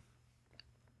right now.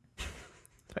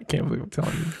 I can't believe I'm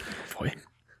telling you. Boy.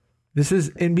 This is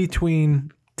in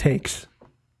between takes.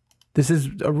 This is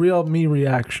a real me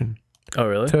reaction. Oh,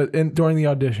 really? During the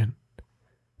audition.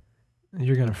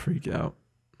 You're going to freak out.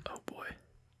 Oh, boy.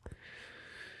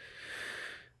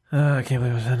 I can't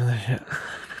believe I was sending this shit.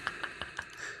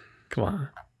 Come on.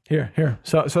 Here.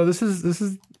 So this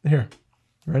is here.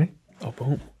 Ready? Oh,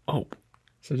 boom. Oh.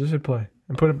 So just hit play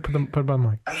and put it by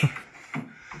mic.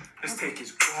 This take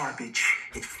is garbage.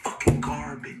 It's fucking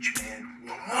garbage, man.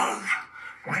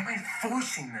 Why am I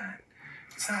forcing that?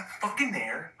 It's not fucking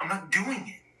there. I'm not doing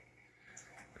it.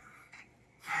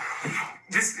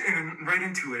 Just right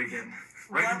into it again.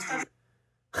 Right into it.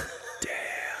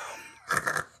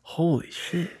 Damn. Holy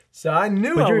shit. So I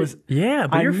knew but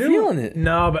you're feeling it.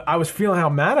 No, but I was feeling how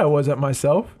mad I was at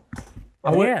myself.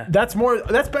 That's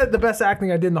the best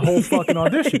acting I did in the whole fucking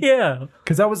audition. Yeah.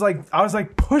 Because I was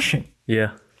like pushing.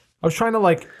 Yeah. I was trying to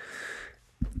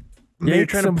make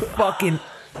some fucking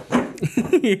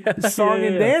song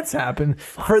and dance happen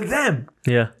for them.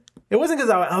 Yeah. It wasn't because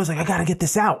I was like, I gotta get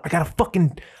this out.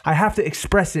 I have to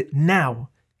express it now,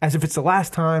 as if it's the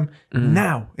last time.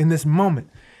 Now, in this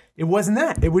moment. It wasn't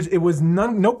that. It was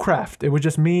no craft. It was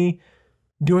just me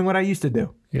doing what I used to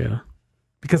do. Yeah.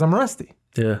 Because I'm rusty.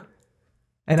 Yeah.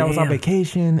 And I was on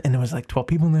vacation, and there was like 12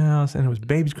 people in the house, and it was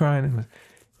babies crying, and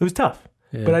it was tough.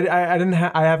 Yeah. But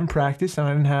I haven't practiced, and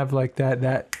I didn't have like that.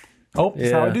 That's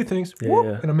how I do things. Yeah,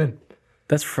 Whoop, and I'm in.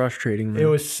 That's frustrating,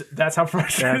 man. That's how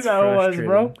frustrating I was,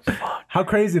 bro. Fuck. How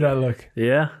crazy did I look?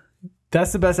 Yeah.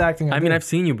 That's the best acting I did. mean, I've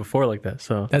seen you before like that,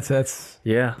 so. That's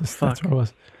yeah. That's where I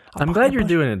was. I'm glad you're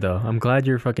doing it, though. I'm glad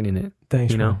you're fucking in it.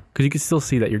 Thanks, you know? Because you can still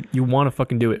see that you want to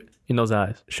fucking do it in those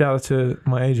eyes. Shout out to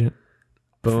my agent.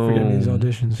 Boom. For getting these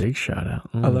auditions. Big shout out.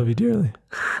 I love you dearly.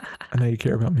 I know you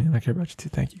care about me, and I care about you too.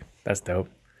 Thank you. That's dope.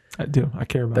 I do. I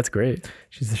care about That's great.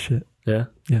 She's the shit. Yeah?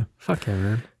 Yeah. Fuck yeah,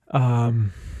 man. I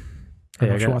don't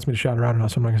know if she wants me to shout her out or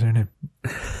not, so I'm not going to say her name.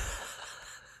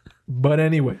 But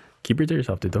anyway. Keep her to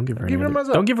yourself, dude. Don't give her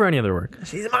Don't give her any other work.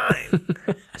 She's mine.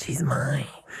 She's mine.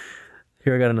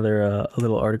 Here I got another a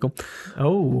little article.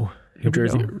 Oh. New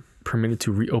Jersey permitted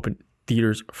to reopen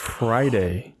theaters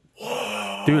Friday.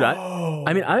 Dude,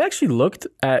 I mean, I actually looked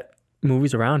at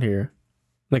movies around here,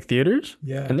 like theaters.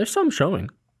 Yeah. And there's some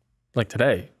showing, like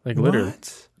today, like literally.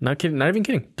 What? Not kidding, not even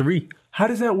kidding. 3. How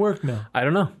does that work now? I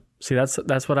don't know. See, that's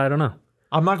what I don't know.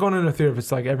 I'm not going into a theater if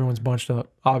it's like everyone's bunched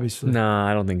up, obviously. Nah,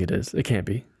 I don't think it is. It can't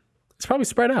be. It's probably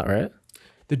spread out, right?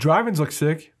 The drive-ins look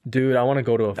sick. Dude, I want to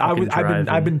go to a fucking drive-in.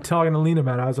 I've been talking to Lena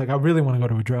about it. I was like, I really want to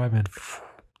go to a drive-in.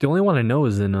 The only one I know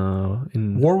is in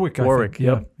Warwick. Warwick.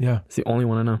 Yep. Yeah. It's the only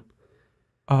one I know.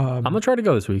 I'm gonna try to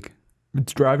go this week.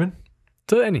 It's driving?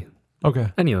 To any.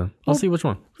 Okay. Any of them. I'll see which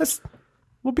one.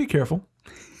 We'll be careful.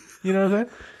 You know what I'm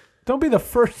saying? Don't be the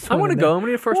first one. I want to go. I'm going to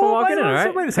be the first one walking in, all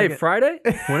right? Wait a second. Hey, Friday,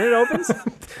 when it opens,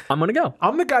 I'm going to go.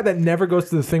 I'm the guy that never goes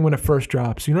to the thing when it first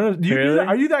drops. You know? Really?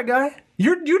 Are you that guy?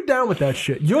 You're down with that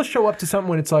shit. You'll show up to something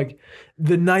when it's like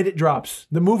the night it drops.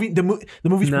 The movie's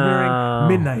premiering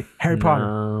midnight. Harry Potter.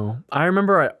 No. I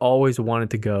remember I always wanted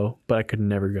to go, but I could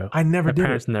never go. I never did. My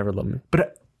parents never loved me.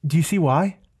 But do you see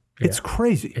why? Yeah. It's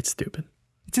crazy. It's stupid.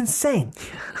 It's insane.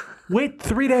 Wait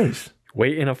 3 days.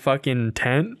 Wait in a fucking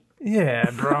tent? Yeah,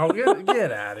 bro.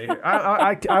 Get out of here.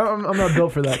 I'm not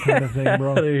built for that kind of thing,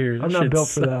 bro. I'm not built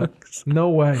for that. No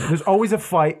way. There's always a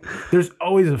fight.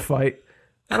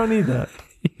 I don't need that.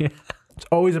 Yeah. It's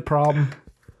always a problem.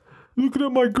 Looking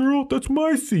at my girl. That's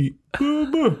my seat.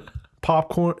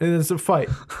 Popcorn. And it's a fight.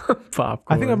 Popcorn.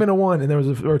 I think I've been to one, and there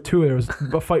was two. There was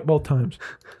a fight both times.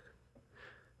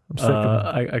 I'm sick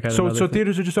of it. I got so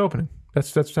theaters are just opening.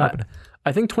 That's what's happening.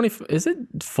 I think 20. Is it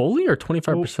fully or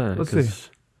 25%? Let's see.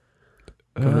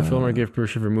 The Filmmaking gave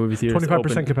permission for movie theaters.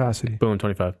 25% capacity. Boom,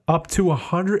 25. Up to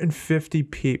 150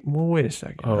 people. Well, wait a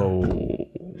second. Oh,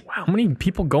 how many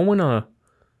people go in a?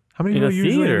 How many people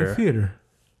usually in a theater?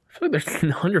 I feel like there's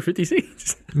 150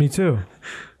 seats. Me too.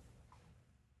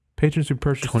 Patrons who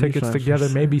purchase tickets together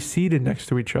may be seated next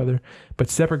to each other, but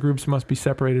separate groups must be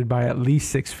separated by at least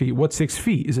 6 feet. What's 6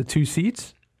 feet? Is it 2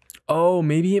 seats? Oh,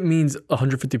 maybe it means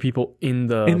 150 people in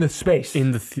the space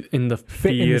in the theater. In the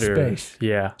space.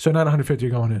 Yeah. So not 150 are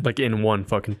going in. Like in one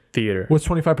fucking theater. What's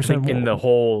 25% in the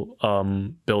whole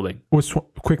building? What's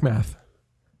quick math?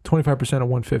 25% of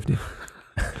 150.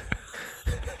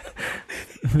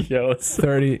 Yo, it's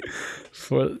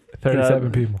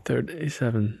 37 people.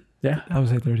 37. Yeah, I would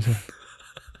say 37.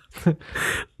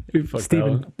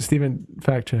 Steven,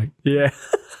 fact check. Yeah.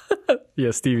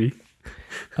 Yeah, Stevie.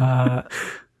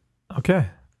 Okay.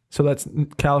 So that's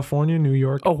California, New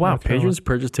York. Oh, wow. Patrons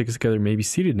purchase tickets together may be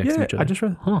seated next to each other. I just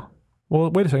read. Huh. Well,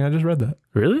 wait a second. I just read that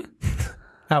Really?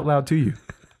 out loud to you.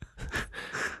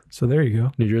 So there you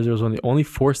go. New Jersey was one of the only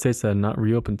 4 states that had not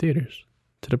reopened theaters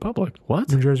to the public.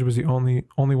 What? New Jersey was the only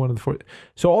one of the 4.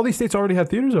 So all these states already had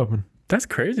theaters open. That's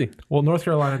crazy. Well, North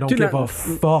Carolina don't give a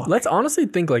fuck. Let's honestly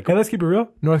think like. Hey, let's keep it real.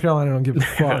 North Carolina don't give a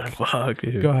fuck. Fuck,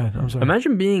 dude. Go ahead. I'm sorry.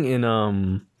 Imagine being in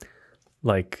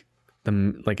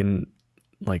in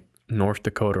North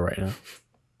Dakota right now.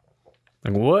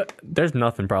 Like what? There's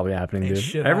nothing probably happening,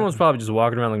 dude. Everyone's probably just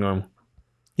walking around like normal.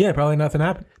 Yeah, probably nothing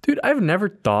happened. Dude, I've never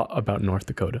thought about North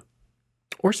Dakota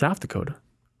or South Dakota.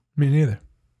 Me neither.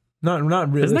 Not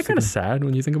really. Isn't that kind of sad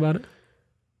when you think about it?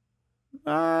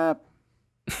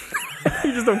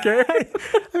 You just don't care? I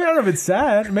mean, I don't know if it's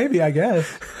sad. Maybe, I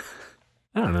guess.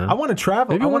 I don't know. I want to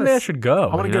travel. Maybe one day I should go.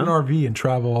 I want to get an RV and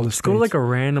travel all the states. Go to like a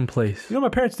random place. You know, my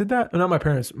parents did that. Not my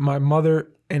parents. My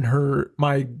mother and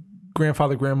my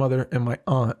grandfather, grandmother, and my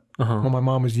aunt. When my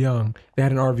mom was young, they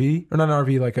had an RV, or not an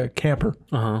RV, like a camper.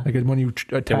 Like when you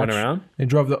attach. They went around? They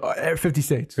drove the 50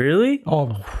 states. Really? All of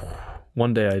them.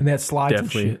 One day And they had slides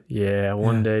definitely. and shit. Yeah,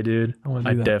 one day, dude.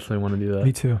 I definitely want to do that.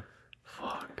 Me too.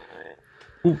 Fuck.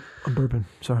 Ooh, I'm burping.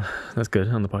 Sorry. That's good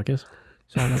on the podcast.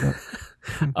 Sorry about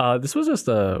that. This was just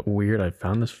weird. I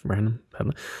found this random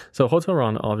headline. So Hotel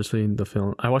Rwanda, obviously the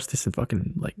film. I watched this in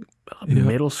fucking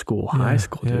middle school, high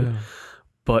school, dude. Yeah.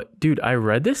 But dude, I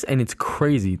read this and it's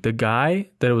crazy. The guy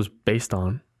that it was based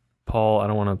on, Paul, I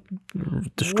don't want to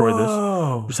destroy this.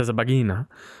 Rusesabagina,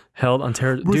 held on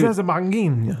terror.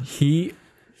 Dude, he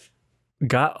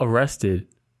got arrested.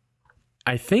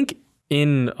 I think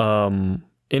in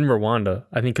Rwanda,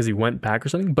 I think because he went back or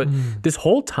something. But this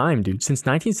whole time, dude, since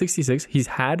 1966, he's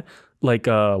had like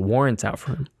warrants out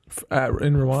for him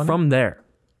in Rwanda from there.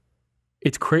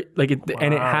 It's crazy,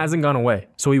 and it hasn't gone away.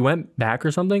 So he went back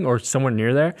or something, or somewhere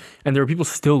near there, and there were people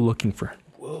still looking for him.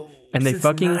 Whoa! And they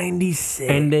fucking 96.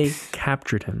 and they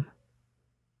captured him.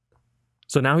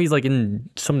 So now he's like in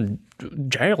some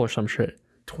jail or some shit.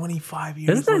 25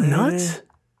 years. Isn't that nuts?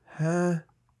 Huh?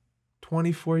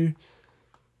 24 years.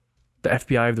 The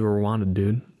FBI of the Rwanda,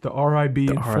 dude. The RIB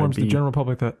informs the general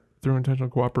public that through intentional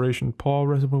cooperation, Paul,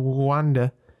 resident of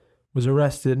Rwanda, was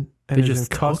arrested and is in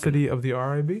custody of the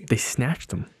RIB. They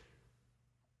snatched him.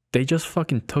 They just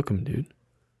fucking took him, dude.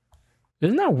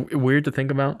 Isn't that weird to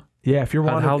think about? Yeah, if you're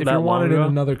wanted in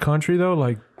another country though,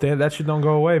 like that shit don't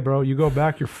go away, bro. You go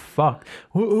back, you're fucked.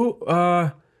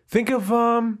 Think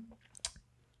of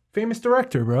famous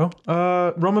director, bro.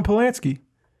 Roman Polanski.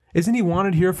 Isn't he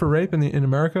wanted here for rape in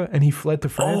America, and he fled to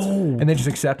France, and they just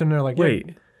accept him? They're like,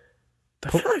 wait,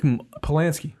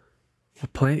 Polanski.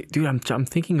 Dude, I'm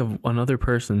thinking of another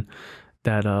person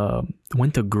that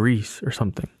went to Greece or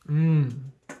something.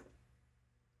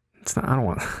 It's not. I don't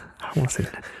want to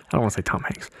say Tom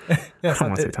Hanks. I don't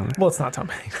want to say Tom Hanks. Well, it's not Tom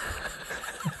Hanks.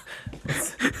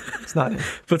 It's not him.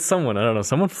 But someone, I don't know.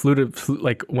 Someone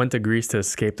went to Greece to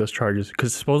escape those charges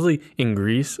because supposedly in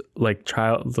Greece, like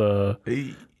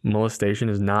molestation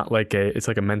is not it's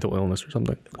like a mental illness or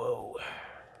something. Whoa.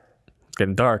 It's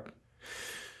getting dark.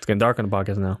 It's getting dark on the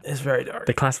podcast now. It's very dark.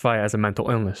 They classify it as a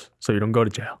mental illness, so you don't go to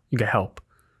jail. You get help.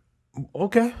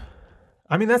 Okay.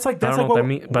 I mean, that's I don't know what that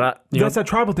means, but that's that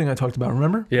tribal thing I talked about.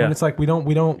 Remember? Yeah. When it's like we don't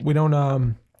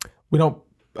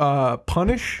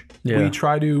punish. Yeah. We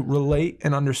try to relate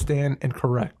and understand and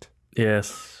correct.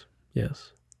 Yes.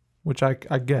 Which I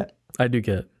get. I do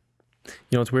get. You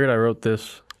know, it's weird. I wrote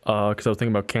this because I was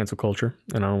thinking about cancel culture,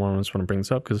 and I just want to bring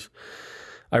this up because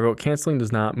I wrote canceling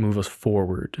does not move us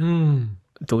forward.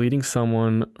 Deleting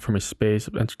someone from a space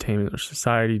of entertainment or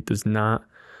society does not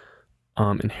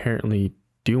inherently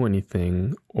do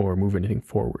anything or move anything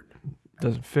forward.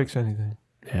 Doesn't fix anything.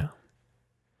 Yeah.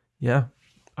 Yeah,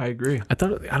 I agree. I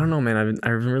don't know, man.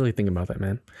 I've been really thinking about that,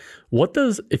 man.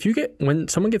 When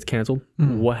someone gets canceled,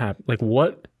 what happens? Like,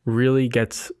 what really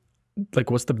gets, like,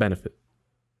 what's the benefit?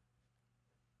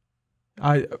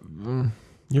 You're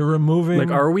removing.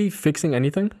 Like, are we fixing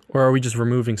anything, or are we just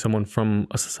removing someone from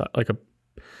a society?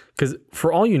 Because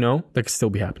for all you know, that could still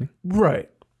be happening. Right.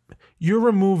 You're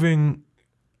removing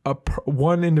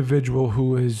one individual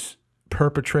who has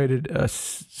perpetrated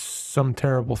some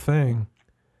terrible thing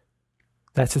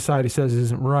that society says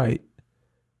isn't right.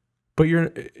 But you're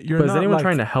But not, is anyone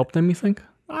trying to help them, you think?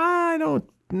 I don't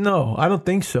know. I don't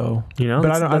think so. You know,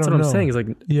 but that's what I'm saying. Is like,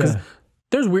 because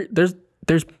there's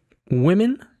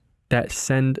women that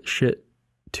send shit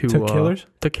to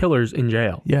killers in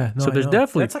jail. Yeah. No, so there's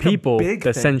definitely people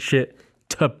that send shit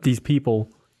to these people,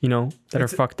 you know, that are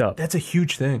fucked up. That's a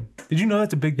huge thing. Did you know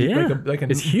that's a big deal? Yeah.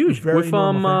 It's huge. With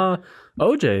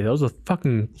OJ, that was a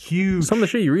fucking huge. Some of the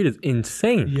shit you read is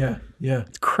insane. Yeah.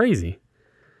 It's crazy.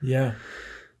 Yeah.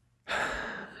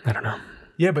 I don't know.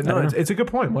 Yeah, but no, it's a good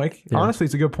point, Mike. Yeah. Honestly,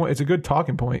 it's a good point. It's a good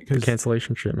talking point. The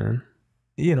cancellation shit, man.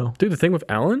 You know. Dude, the thing with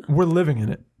Ellen? We're living in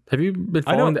it. Have you been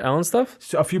following the Ellen stuff?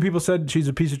 So a few people said she's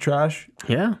a piece of trash.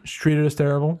 Yeah. She treated us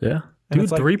terrible. Yeah. Dude,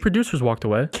 3 producers walked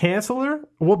away. Cancel her?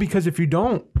 Well, because if you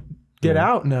don't get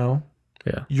out now,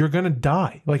 you're going to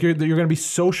die. Like, you're going to be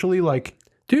socially, like,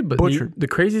 dude, but butchered. The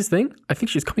craziest thing, I think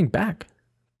she's coming back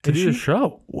to do the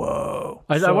show. Whoa.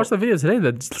 I watched the video today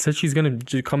that said she's going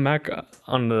to come back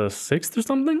on the 6th or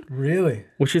something. Really?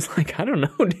 Which is like, I don't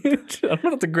know, dude. I don't know if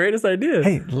that's the greatest idea.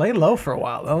 Hey, lay low for a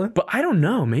while, Ellen. But I don't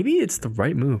know. Maybe it's the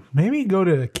right move. Maybe go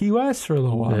to Key West for a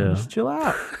little while. Yeah. Just chill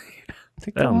out.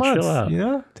 Take a month. Chill out.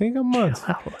 Yeah? Take a month.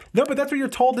 No, but that's what you're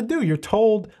told to do. You're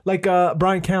told, like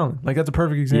Brian Callen. Like, that's a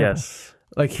perfect example. Yes.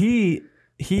 Like, he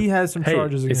has some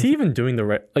charges against him. Is he even doing the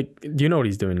right... Like, do you know what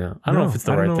he's doing now? I don't know if it's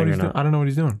the right thing or not. I don't know what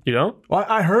he's doing. You don't? Well,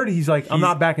 I heard he's like, I'm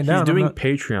not backing down. He's doing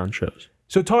Patreon shows.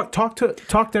 So talk to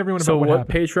everyone about what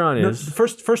happened. Patreon is...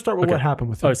 First start with what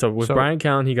happened with him. Oh, so with Brian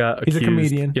Callen, he got accused. He's a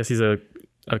comedian. Yes, he's a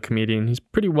comedian. He's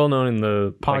pretty well known in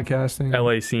the podcasting,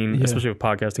 LA scene, especially with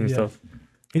podcasting and stuff.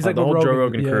 He's like the whole Joe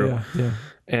Rogan crew. Yeah.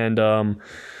 And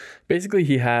basically,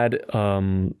 he had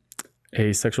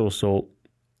a sexual assault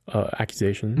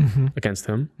accusation against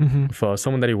him of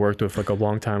someone that he worked with like a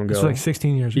long time ago. It's like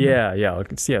 16 years ago. Yeah,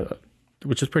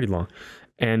 which is pretty long.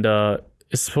 And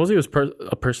supposedly it was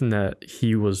a person that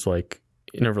he was like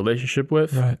in a relationship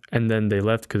with, and then they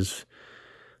left because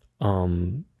I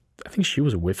think she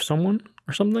was with someone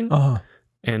or something,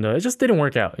 and it just didn't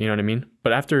work out. You know what I mean?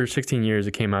 But after 16 years,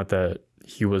 it came out that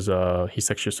he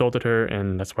sexually assaulted her,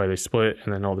 and that's why they split,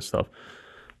 and then all this stuff,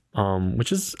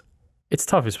 which is. It's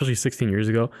tough, especially 16 years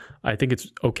ago. I think it's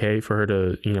okay for her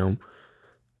to,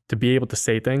 to be able to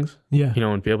say things,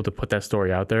 and be able to put that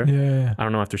story out there. Yeah. I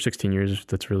don't know, after 16 years, if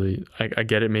that's really, I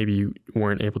get it. Maybe you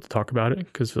weren't able to talk about it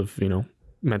because of,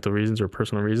 mental reasons or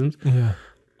personal reasons. Yeah.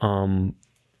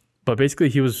 But basically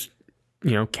he was,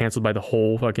 canceled by the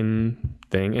whole fucking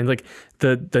thing. And like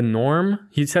the norm,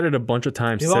 he said it a bunch of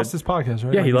times. He lost his podcast,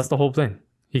 right? Yeah, he lost the whole thing.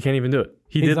 He can't even do it.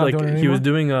 He was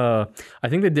doing I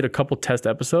think they did a couple test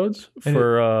episodes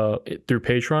for through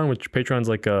Patreon, which Patreon's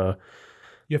like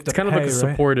it's kind of like a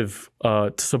supportive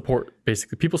to support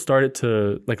basically. People started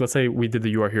to like, let's say we did the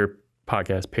You Are Here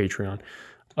podcast Patreon.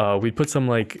 We put some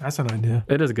like that's an idea.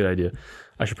 It is a good idea.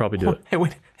 I should probably do it.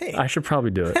 Hey, I should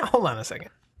probably do it. Hold on a second.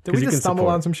 Did we just stumble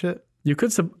on some shit? You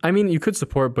could you could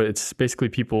support, but it's basically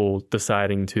people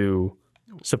deciding to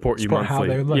support you monthly. How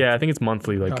they would like. Yeah, I think it's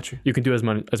monthly. Like you can do as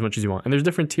much as you want, and there's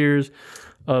different tiers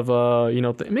of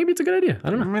maybe it's a good idea. I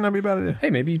don't know. It may not be a bad idea.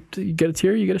 Hey, maybe you get a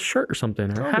tier, you get a shirt or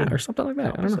something, or a hat or something like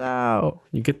that. I don't know.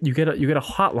 You get a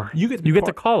hotline. You get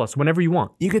to call us whenever you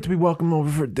want. You get to be welcome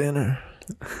over for dinner.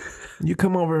 You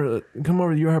come over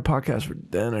to your podcast for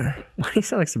dinner. Why do you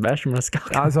sound like Sebastian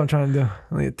Maniscalco? That's what I'm trying to do.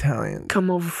 I'm the Italian.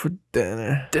 Come over for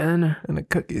dinner. And the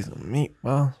cookies and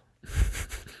meatballs.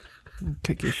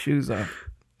 Kick your shoes off.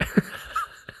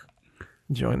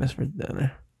 Join us for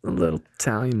dinner. A little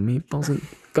Italian meatballs and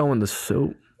go in the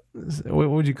soup. What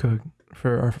would you cook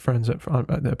for our friends that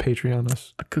Patreon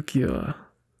us? I cook you a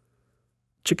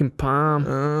chicken palm.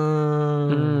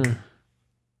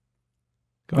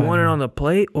 You want it on the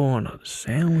plate or on a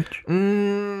sandwich?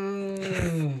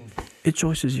 Your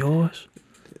choice is yours.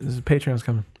 This is Patreon's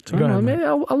coming. So maybe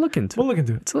I'll look into it. We'll look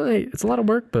into it. It's a lot of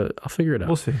work, but I'll figure it out.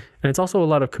 We'll see. And it's also a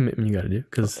lot of commitment you got to do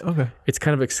because it's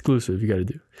kind of exclusive. You got to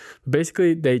do. But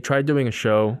basically, they tried doing a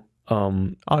show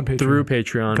on Patreon. Through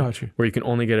Patreon, where you can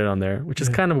only get it on there, which is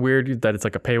kind of weird that it's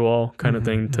like a paywall kind of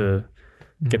thing to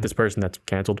get this person that's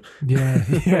canceled. Yeah.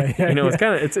 It's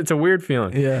kind of it's a weird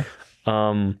feeling. Yeah.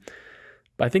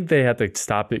 I think they had to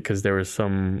stop it because there was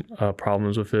some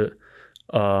problems with it.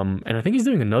 And I think he's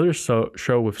doing another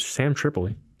show with Sam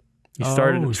Tripoli. He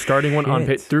starting one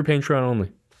through Patreon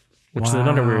only, which is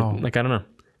another weird, like, I don't know.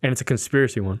 And it's a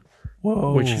conspiracy one.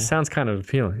 Whoa. Which sounds kind of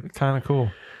appealing. Kind of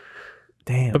cool.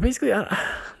 Damn. But basically, I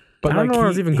don't know where I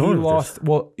was even going with this.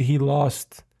 Well, he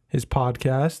lost his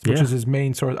podcast, which is his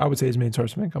main source. I would say his main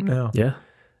source of income now. Yeah.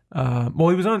 Well,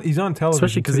 he's on television,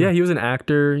 especially because he was an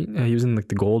actor. He was in like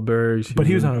the Goldbergs. But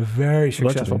he was on a very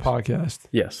successful podcast.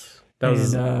 Yes, that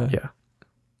was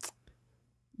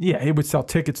Yeah, he would sell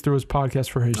tickets through his podcast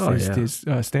for his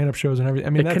stand-up shows and everything. I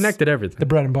mean, it connected everything. The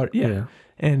bread and butter. Yeah.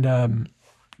 And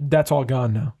that's all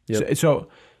gone now. Yep. So,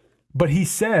 but he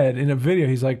said in a video,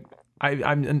 he's like,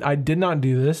 I did not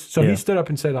do this. So he stood up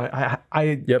and said,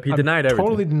 he denied everything.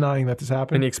 Totally denying that this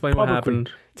happened. And he explained what happened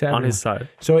on his side.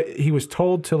 So he was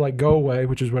told to like go away,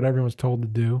 which is what everyone's told to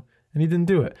do, and he didn't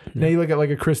do it. Yeah. Now you look at like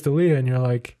a Chris D'Elia and you're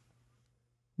like,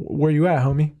 where you at,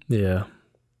 homie? Yeah.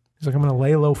 He's like, I'm gonna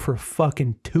lay low for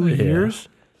fucking 2 years,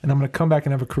 and I'm gonna come back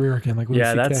and have a career again. Like Louis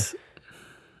C.K.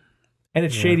 And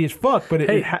it's shady as fuck, but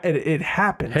it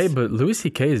happens. Hey, but Louis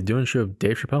C.K. is doing a show with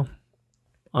Dave Chappelle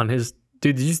on his.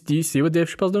 Dude, do you see what Dave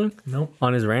Chappelle's doing? No.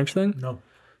 On his ranch thing? No.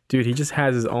 Dude, he just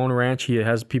has his own ranch. He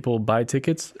has people buy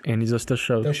tickets, and he just does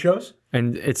shows. Does shows?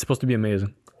 And it's supposed to be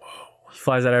amazing. Whoa. He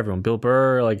flies out everyone. Bill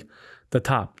Burr, like the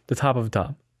top of the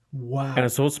top. Wow. And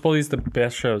it's supposed to be the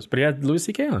best shows. But he had Louis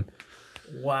C.K. on.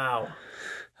 Wow.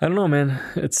 I don't know, man.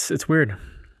 It's weird.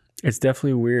 It's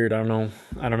definitely weird. I don't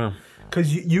know.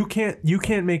 Because you can't you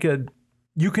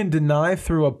can deny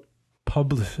through a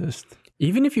publicist.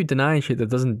 Even if you deny shit, that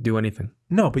doesn't do anything.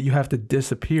 No, but you have to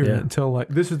disappear until like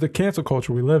this is the cancel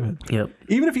culture we live in. Yep.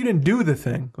 Even if you didn't do the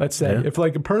thing, let's say if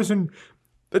like a person,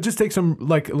 let's just take some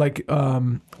like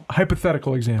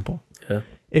hypothetical example. Yeah.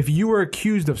 If you were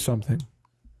accused of something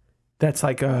that's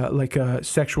like a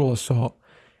sexual assault,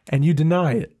 and you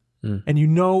deny it, and you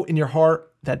know in your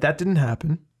heart that didn't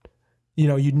happen, you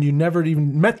know you never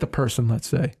even met the person, let's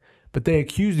say, but they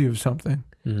accused you of something.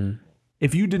 Mm-hmm.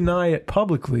 If you deny it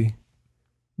publicly,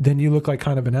 then you look like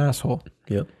kind of an asshole.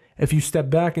 Yep. If you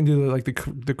step back and do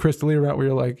the Chris D'Elia route where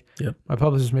you're like, my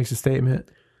publicist makes a statement,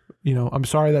 you know, I'm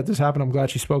sorry that this happened. I'm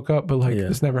glad she spoke up, but like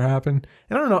this never happened.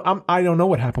 And I don't know. I don't know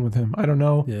what happened with him. I don't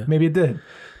know. Yeah. Maybe it did,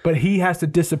 but he has to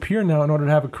disappear now in order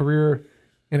to have a career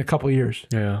in a couple of years.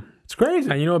 Yeah. It's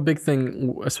crazy. And you know, a big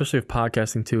thing, especially with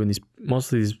podcasting too, and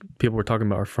most of these people we're talking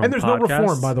about are from and there's podcasts. No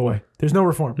reform, by the way. There's no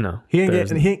reform. No. He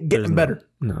ain't getting better.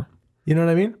 No. You know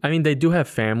what I mean? I mean, they do have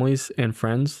families and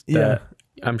friends that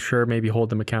I'm sure maybe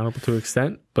hold them accountable to an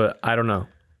extent, but I don't know.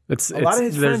 A lot of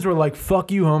his friends were like,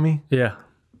 fuck you, homie. Yeah.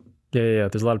 Yeah.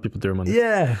 There's a lot of people doing money.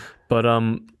 Yeah. But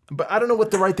I don't know what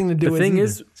the right thing to do is. The thing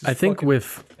is, I think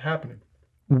with happening.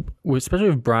 Especially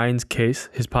with Brian's case,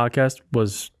 his podcast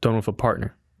was done with a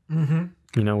partner. Mm-hmm.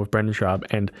 You know, with Brendan Schaub.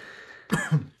 And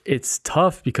it's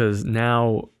tough because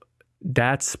now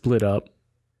that's split up.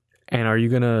 And are you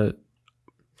gonna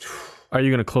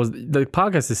close? The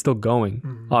podcast is still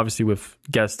going, obviously, with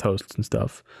guest hosts and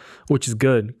stuff, which is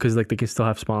good because like they can still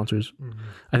have sponsors. Mm-hmm.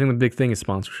 I think the big thing is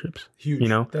sponsorships. Huge. You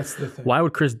know, that's the thing. Why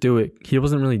would Chris do it? He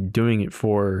wasn't really doing it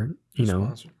for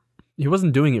he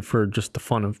wasn't doing it for just the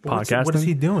fun of podcasting. What is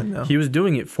he doing now? He was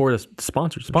doing it for the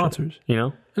sponsors. You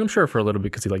know, and I'm sure for a little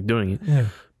bit because he liked doing it. Yeah.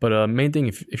 But main thing,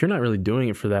 if you're not really doing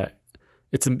it for that.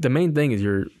 The main thing is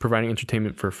you're providing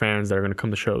entertainment for fans that are going to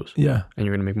come to shows. Yeah. And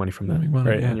you're going to make money from that.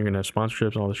 Right. Yeah. And you're going to have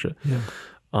sponsorships and all this shit.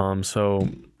 Yeah. So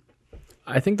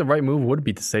I think the right move would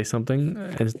be to say something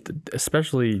and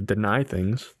especially deny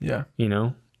things. Yeah. You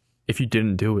know, if you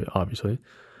didn't do it, obviously.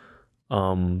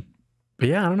 But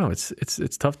yeah, I don't know.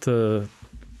 It's tough to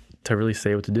really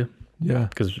say what to do. Yeah.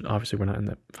 Because obviously we're not in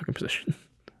that fucking position.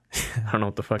 I don't know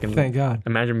what the fucking. Thank God.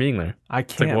 Imagine being there. I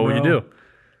can't. Like, what would you do?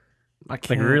 I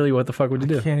can't. Like, really, what the fuck would you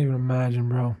do? I can't even imagine,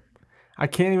 bro. I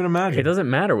can't even imagine. It doesn't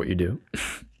matter what you do.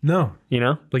 No. You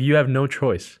know? Like, you have no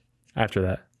choice after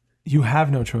that. You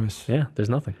have no choice. Yeah, there's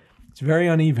nothing. It's very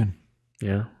uneven.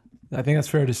 Yeah. I think that's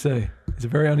fair to say. It's a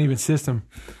very uneven system.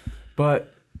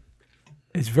 But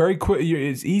it's very quick.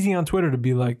 It's easy on Twitter to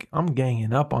be like, I'm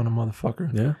ganging up on a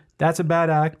motherfucker. Yeah. That's a bad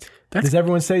act. Does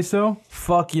everyone say so?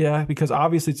 Fuck yeah, because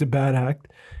obviously it's a bad act.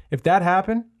 If that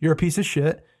happened, you're a piece of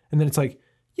shit. And then it's like,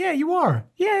 yeah, you are.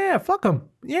 Yeah, fuck him.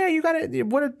 Yeah, you got it.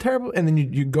 What a terrible. And then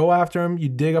you go after him. You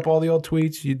dig up all the old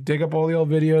tweets. You dig up all the old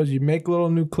videos. You make little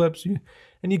new clips.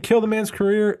 And you kill the man's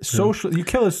career. Social. You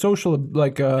kill his social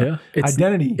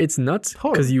identity. It's nuts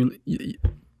because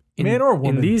man or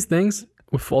woman. In these things,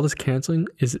 with all this canceling,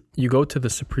 is you go to the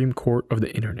Supreme Court of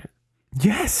the internet.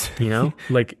 Yes. You know,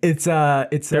 like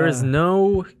there is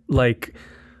no like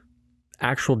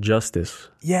actual justice.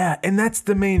 Yeah, and that's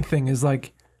the main thing is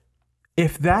like.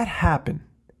 If that happened,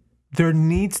 there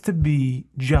needs to be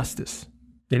justice.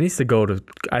 It needs to go to,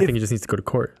 I think it just needs to go to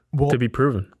court to be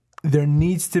proven. There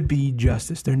needs to be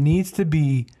justice. There needs to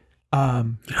be,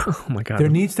 oh my God. There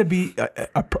needs to be,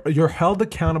 you're held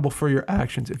accountable for your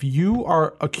actions. If you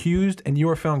are accused and you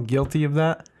are found guilty of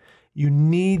that, you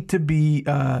need to be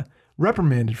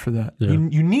reprimanded for that. Yeah.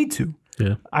 You need to.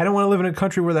 Yeah. I don't want to live in a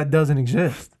country where that doesn't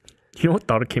exist. You know what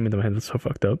thought it came into my head that's so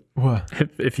fucked up? What?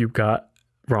 If you got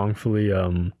wrongfully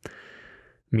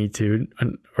Me Too'd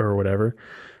or whatever,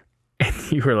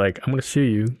 and you were like, I'm gonna sue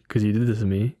you because you did this to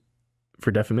me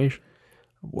for defamation.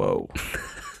 Whoa.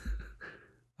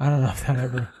 I don't know if that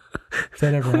ever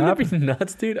happened. That'd be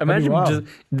nuts, dude. Imagine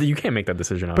you can't make that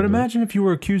decision. But imagine if you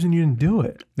were accused and you didn't do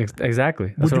it.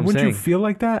 Exactly. That's what I'm saying. Wouldn't you feel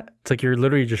like that? It's like you're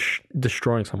literally just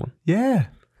destroying someone. Yeah.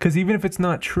 Because even if it's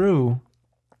not true,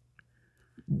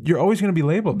 you're always going to be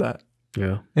labeled that.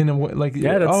 Yeah. In a way, like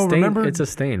Yeah, that's stain. remember It's a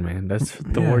stain, man. That's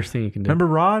the worst thing you can do. Remember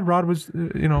Rod? Rod was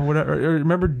whatever. Or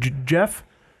remember Jeff?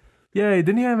 Yeah,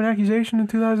 didn't he have an accusation in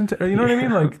 2010? You know what I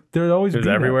mean? Like there always It was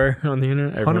everywhere on the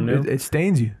internet. Everyone knew. It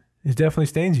stains you. It definitely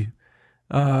stains you.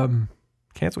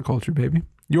 Cancel culture, baby.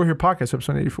 You're Here podcast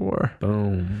episode 84.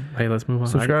 Boom. Hey, let's move on.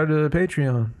 Subscribe to the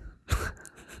Patreon.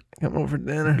 Come over for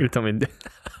dinner. You're telling me.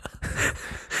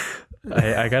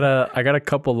 I got a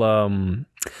couple.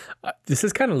 This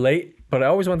is kind of late, but I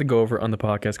always wanted to go over on the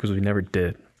podcast because we never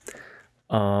did.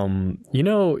 You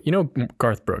know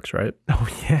Garth Brooks, right? Oh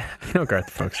yeah, you know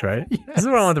Garth Brooks, right? Yes. This is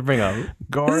what I wanted to bring up.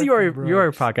 This is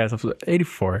your podcast episode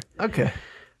 84. Okay.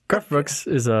 Garth Brooks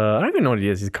is I don't even know what he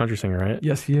is. He's a country singer, right?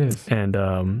 Yes, he is. And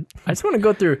I just want to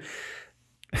go through.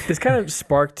 This kind of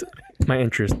sparked my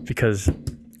interest because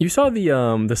you saw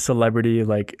the celebrity,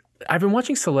 like I've been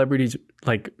watching celebrities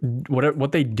like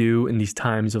what they do in these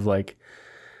times of like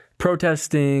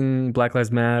protesting, Black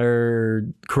Lives Matter,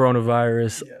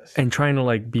 coronavirus, and trying to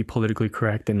like be politically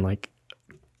correct and like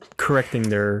correcting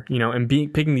their, and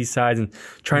picking these sides and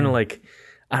trying to like,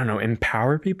 I don't know,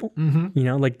 empower people.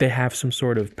 Like they have some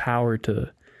sort of power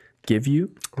to give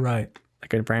you, right?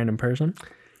 Like a random person.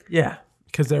 Yeah,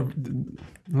 because they're a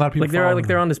lot of people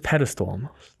they're on this pedestal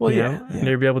almost. Well, yeah. And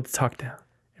they'd be able to talk down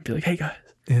and be like, "Hey guys,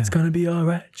 it's gonna be all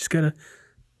right. Just gotta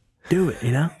do it,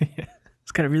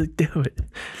 Just gotta really do it."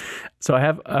 So I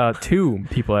have two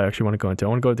people I actually want to go into. I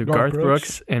want to go into Garth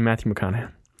Brooks and Matthew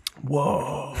McConaughey.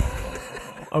 Whoa.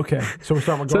 Okay, so we're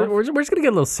starting with Garth. So we're just gonna get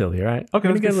a little silly, right? Okay,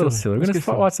 we're gonna get a little silly. We're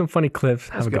gonna watch some funny clips,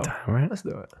 have a good time, right? Let's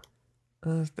do it.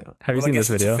 Have you seen this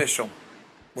video? It's official.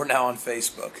 We're now on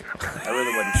Facebook. I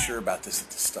really wasn't sure about this at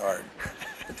the start,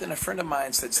 but then a friend of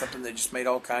mine said something that just made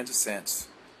all kinds of sense.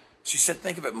 She said,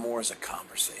 "Think of it more as a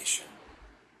conversation."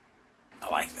 I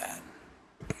like that.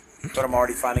 But I'm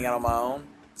already finding out on my own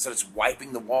is that it's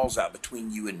wiping the walls out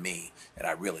between you and me, and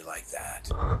I really like that.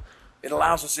 It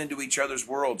allows us into each other's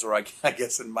worlds, or I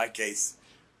guess in my case,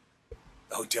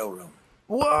 the hotel room.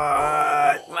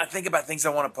 What? When I think about things I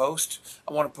want to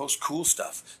post cool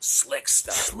stuff, slick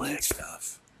stuff, neat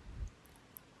stuff.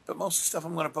 But most of the stuff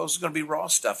I'm going to post is going to be raw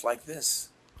stuff like this.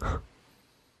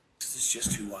 This is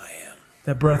just who I am.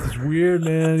 That breath is weird,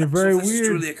 man. You're very weird. weird. Is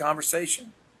truly a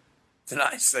conversation? Then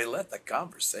I say, let the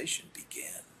conversation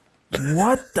begin.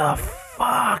 What the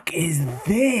fuck is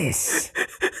this?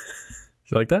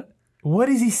 You like that? What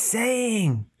is he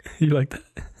saying? You like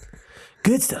that?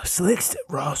 Good stuff, slick stuff,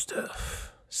 raw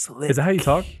stuff, slick. Is that how you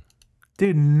talk?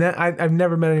 Dude, I've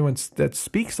never met anyone that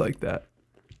speaks like that.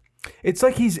 It's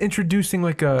like he's introducing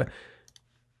like a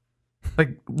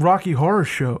Rocky Horror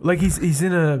Show. Like he's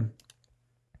in a.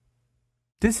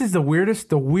 This is the weirdest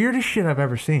shit I've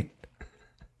ever seen.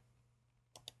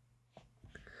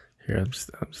 Here, I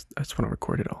just want to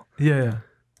record it all. Yeah.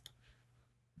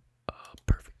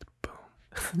 Perfect. Boom.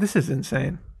 This is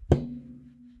insane.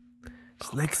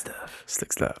 Slick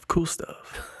stuff, cool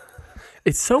stuff.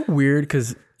 It's so weird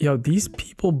because these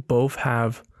people both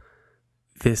have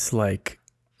this like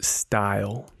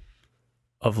style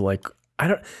of like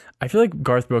I feel like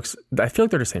Garth Brooks. I feel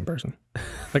like they're the same person.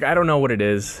 Like I don't know what it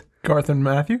is. Garth and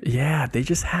Matthew. Yeah, they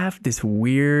just have this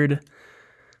weird.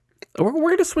 We're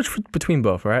gonna switch between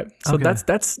both, right? So okay.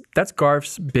 that's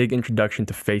Garth's big introduction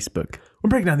to Facebook. We're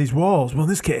breaking down these walls. Well, in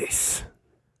this case,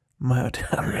 my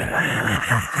hotel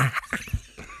room.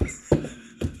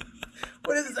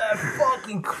 What is that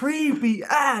fucking creepy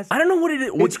ass? I don't know what it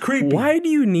is. It's creepy. Why do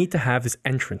you need to have this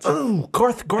entrance? Oh,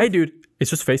 Garth. Hey, dude,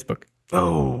 it's just Facebook.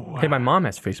 Oh. Hey, my mom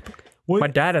has Facebook. What? My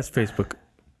dad has Facebook.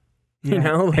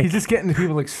 Yeah. He's just getting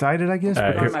people excited, I guess.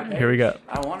 Here we go.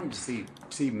 I want him to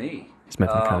see me. It's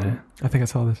Matthew McConaughey. I think I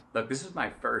saw this. Look, this is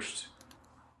my first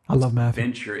I love Matthew.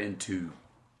 venture into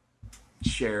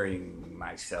sharing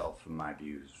myself and my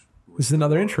views. This is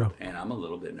another intro. And I'm a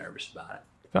little bit nervous about it.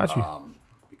 Got you.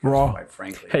 Because Raw. quite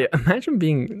frankly, Hey, imagine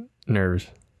being nervous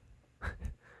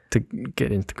to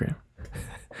get Instagram.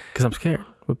 Because I'm scared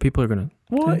what people are going to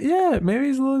Well, yeah, maybe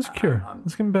he's a little insecure.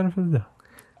 Let's give him benefit of the doubt.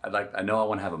 I know I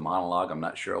want to have a monologue. I'm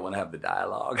not sure I want to have the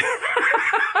dialogue.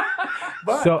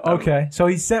 But So okay, so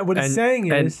he said what he's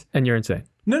saying is and you're insane.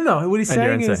 no. What he's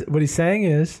And you're saying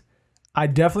is, I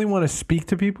definitely want to speak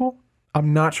to people.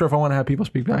 I'm not sure if I want to have people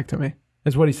speak back to me.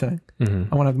 Is what he's saying. I want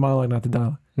to have the monologue, not the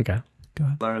dialogue. Okay. Go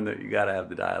ahead. learn that you got to have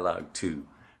the dialogue to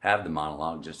have the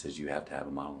monologue, just as you have to have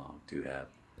a monologue to have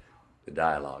the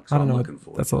dialogue. So I don't know I'm what- looking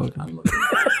forward. that's all. I'm looking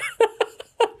forward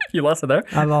You lost it there?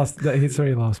 I lost. Sorry,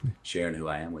 you lost me. to sharing who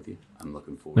I am with you. I'm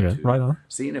looking forward Okay. to Right on.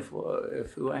 seeing if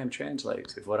who I am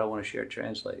translates, if what I want to share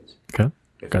translates. Okay.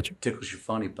 If Got you. it tickles your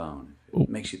funny bone, if it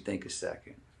makes you think a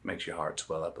second, makes your heart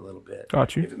swell up a little bit.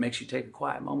 Got you. If it makes you take a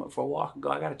quiet moment for a walk and go,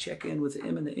 I got to check in with the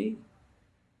M and the E.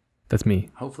 That's me.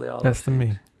 Hopefully all That's the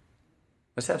me.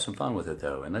 Let's have some fun with it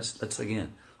though, and let's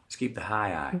keep the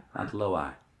high I, not the low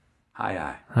I.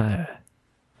 High I.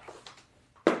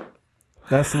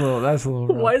 That's a little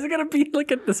rough. Why is it gonna be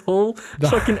like at this whole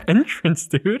fucking entrance,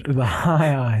 dude? The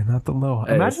high I, not the low I.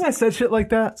 Hey, Imagine I said shit like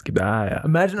that. Let's keep the high eye.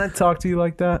 Imagine I talked to you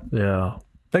like that. Yeah.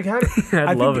 Like how?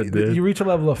 I'd love it, dude. You reach a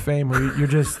level of fame where you're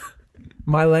just.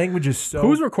 My language is so.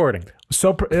 Who's recording? That's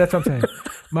what I'm saying.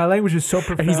 My language is so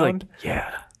profound. And he's like,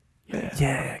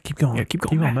 yeah. Keep going. Yeah, keep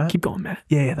going, Matt. Keep going, Matt.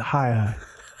 Yeah, the high I,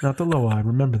 not the low I.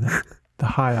 Remember that. The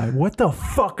high I. What the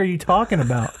fuck are you talking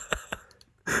about?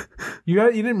 You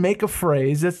didn't make a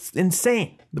phrase. That's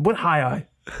insane. What high I?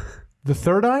 The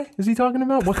third eye? Is he talking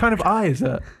about? What kind of eye is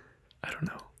that? I don't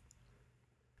know.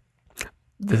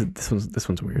 This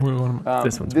one's weird.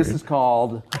 This one's This weird. is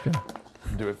called,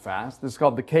 do it fast. This is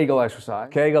called the Kegel exercise.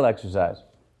 Kegel exercise.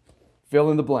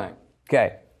 Fill in the blank.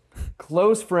 Okay.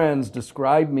 Close friends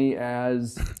describe me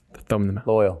as Thumb in the mouth.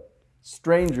 Loyal.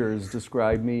 strangers.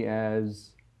 Describe me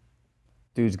as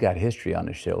Dude's got history on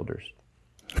his shoulders.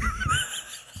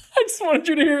 I just wanted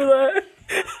you to hear that.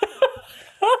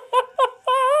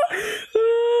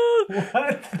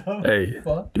 What the Hey,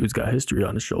 fuck? dude's got history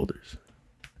on his shoulders.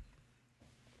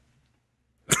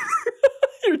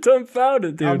 You're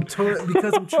dumbfounded, dude.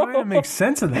 Because I'm trying to make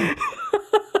sense of that.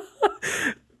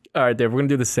 All right, Dave, we're going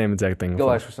to do the same exact thing.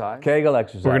 Kegel exercise. Kegel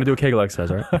exercise. We're going to do a Kegel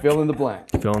exercise, all right? Fill in the blank.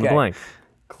 Fill in the Okay. blank.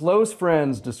 Close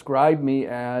friends describe me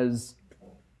as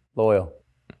Loyal.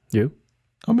 You?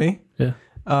 Oh, me? Yeah.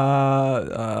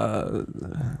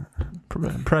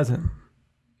 Present.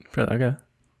 Okay.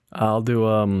 I'll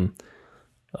do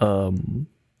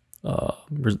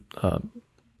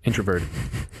introverted.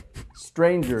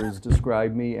 strangers.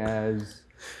 Describe me as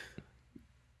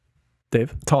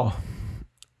Dave? Tall.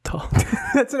 Tall.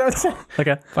 That's what I was saying.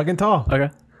 Okay. Fucking tall. Okay.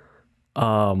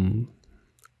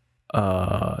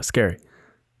 Scary.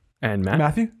 And Matt?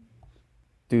 Matthew?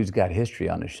 Dude's got history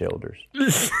on his shoulders.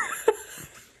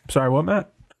 Sorry, what,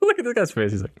 Matt? Look at this guy's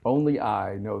face. He's like, only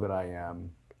I know that I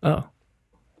am. oh.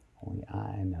 Only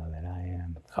I know that I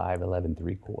am 5'11"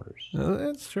 3/4.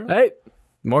 That's true. Hey,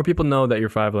 more people know that you're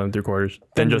 5'11" 3/4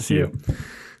 than just you.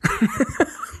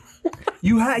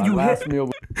 You My hit. last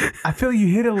meal. I feel you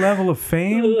hit a level of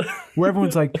fame where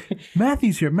everyone's like,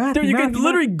 Matthew's here. Matthew. Dude, you can Matthew,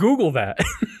 literally Google that.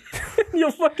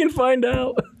 You'll fucking find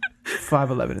out.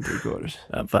 5'11" 3/4.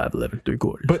 I'm 5'11"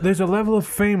 3/4. But there's a level of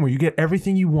fame where you get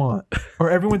everything you want,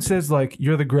 or everyone says like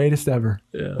you're the greatest ever.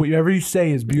 Yeah. Whatever you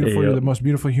say is beautiful. Yeah. You're the most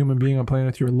beautiful human being on planet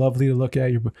Earth. You're lovely to look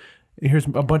at. Here's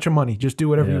a bunch of money. Just do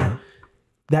whatever you Yeah. want.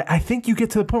 That I think you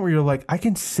get to the point where you're like, I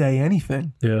can say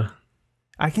anything. Yeah.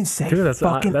 I can say Dude, that's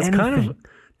fucking anything. kind of,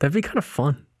 that'd be kind of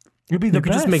fun. It'd be the You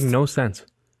could just make best. no sense.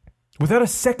 Without a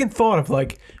second thought of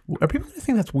like, are people gonna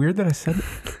think that's weird that I said it?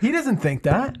 He doesn't think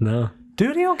that. No.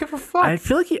 Dude, he don't give a fuck. I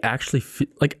feel like he actually,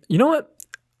 like, you know what?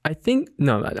 I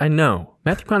know.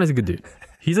 Matthew McConaughey's a good dude.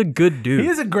 He's a good dude. He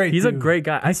is a great He's dude. a great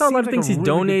guy. I He saw a lot seems of like things a he's really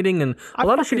good- donating and I a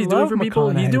lot of shit he's fucking doing for love people.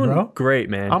 He's McConaughey, doing bro. great,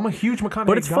 man. I'm a huge McConaughey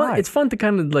But it's guy. fun. It's fun to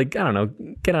kind of like, I don't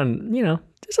know, get on, you know,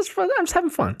 it's just fun. I'm just having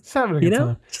fun. Just having a You good know?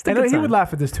 time. Just a I know good he time. would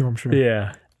laugh at this too, I'm sure.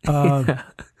 Yeah. Um,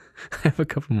 I have a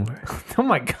couple more. oh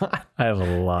my god, I have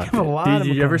a lot. have a lot Did of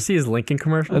you ever McConaughey. see his Lincoln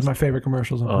commercials? that's my favorite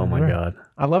commercials. On Oh my planet God. Earth.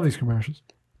 I love these commercials.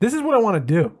 This is what I want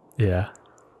to do. Yeah.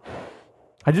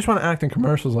 I just want to act in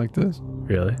commercials like this.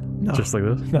 Really? Just like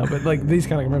this? No, but like these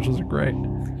kind of commercials are great.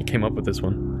 He came up with this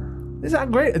one. Is that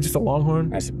great? It's just a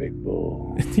longhorn. That's a big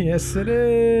bull. Yes, it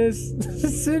is.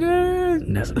 Yes, it is.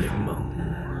 And that's a big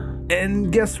moan.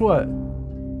 And guess what?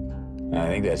 I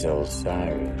think that's old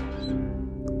Cyrus.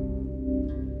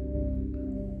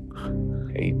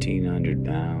 1,800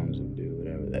 pounds and do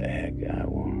whatever the heck I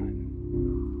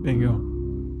want. Bingo.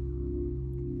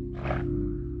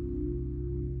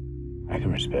 I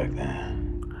can respect that.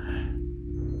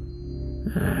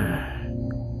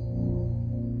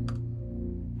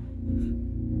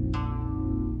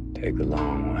 Take the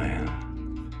long way.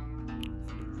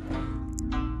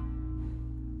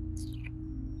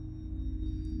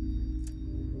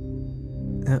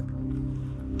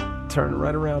 Turn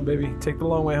right around, baby. Take the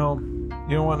long way home.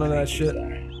 You don't want none of that shit.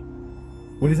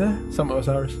 What is that? Some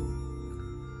Osiris.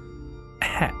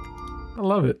 Hat. I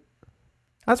love it.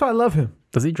 That's why I love him.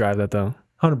 Does he drive that though?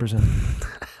 100%.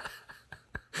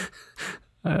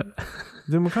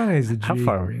 Dude, McConaughey's a G. How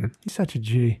far are we in? He's such a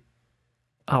G.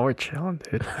 Oh, we're chilling,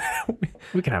 dude.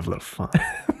 We can have a little fun.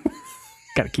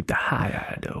 Gotta keep the high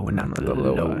eye though, and not the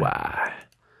low eye.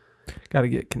 Got to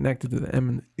get connected to the M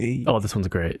and the E. Oh, this one's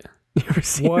great. You ever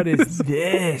see What this? is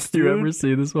this, Do you dude? ever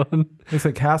see this one? It's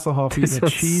like Hasselhoff This eating a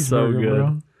one's so cheeseburger, good.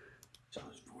 bro. So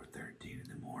it's 4:13 in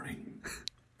the morning.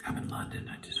 I'm in London.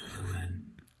 I just flew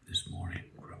in this morning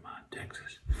from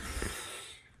Texas.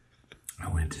 I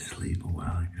went to sleep a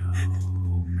while ago.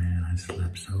 Oh, man, I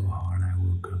slept so hard. I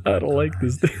woke up. I don't like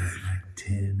this. I slept like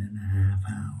 10.5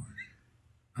 hours.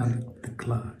 I looked at the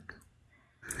clock.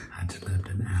 I'd slept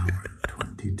an hour and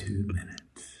 22 minutes.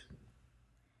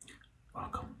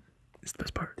 Welcome. It's the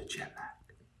best part. The jet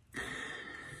lag.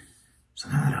 So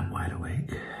now that I'm wide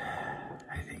awake,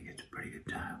 I think it's a pretty good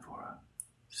time for a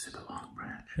sip of Long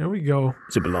Branch. Here we go.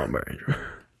 Super long range.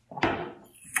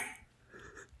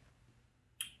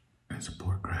 And some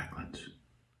pork cracklings.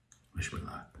 Wish me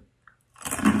luck.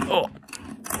 Oh,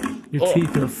 Your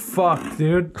teeth are fucked,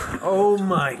 dude. Oh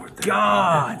my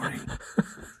god.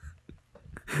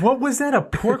 What was that? A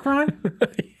pork rind?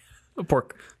 a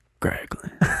pork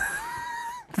crackling.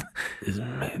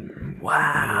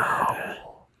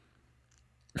 Wow.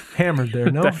 Hammered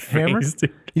there, no? That Hammered? face,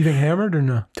 dude. You think hammered or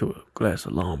no? To a glass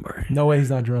of long branch. No way he's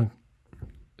not drunk.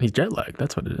 He's jet lagged.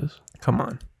 That's what it is. Come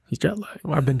on. He's jet lagged.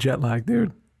 Well, I've been jet lagged,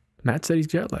 dude. Matt said he's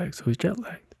jet lagged, so he's jet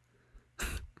lagged.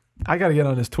 I gotta get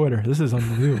on his Twitter. This is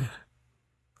unbelievable.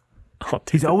 Oh, dude.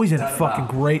 He's always in a fucking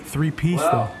great three-piece,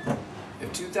 though.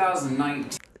 If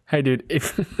 2019. Hey, dude,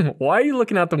 why are you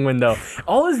looking out the window?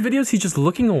 All his videos, he's just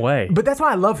looking away. But that's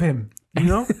why I love him, you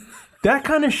know? That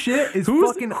kind of shit is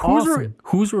fucking awesome.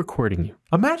 Who's recording you?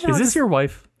 Imagine Is this your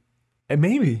wife?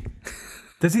 Maybe.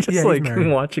 Does he? Just Yeah, like he's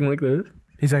married. watching like this?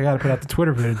 He's like, I gotta put out the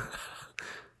Twitter vid.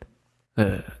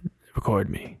 Record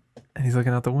me. And he's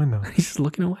looking out the window. He's just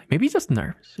looking away. Maybe he's just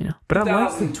nervous, you know? But I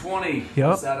like it. 2020. Yep.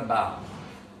 What's that about?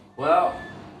 Well,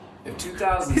 if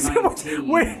 2019.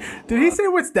 Wait, did he say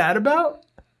what's that about?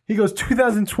 He goes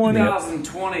 2020.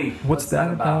 2020. What's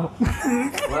that about?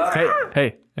 Well,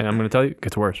 Hey, and I'm going to tell you, it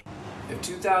gets worse. if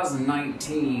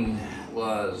 2019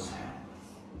 was,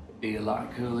 it'd be a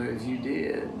lot cooler if you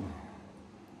did.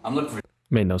 I'm looking for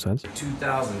Made no sense.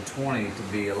 2020 to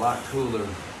be a lot cooler,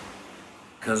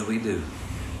 because we do.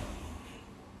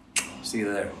 See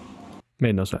you there.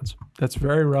 Made no sense. That's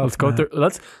very rough. Let's go man. through.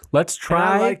 Let's try.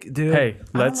 And I like, dude. Hey,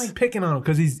 I don't let's. like picking on him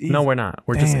because he's. No, we're not.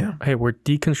 We're Damn. just. Hey, we're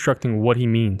deconstructing what he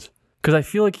means because I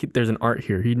feel like there's an art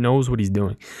here. He knows what he's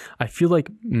doing. I feel like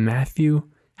Matthew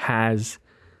has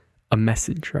a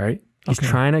message, right? He's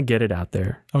trying to get it out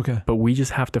there. Okay. But we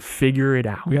just have to figure it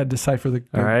out. We got to decipher the.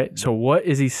 All right. So what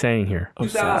is he saying here?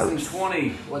 2020.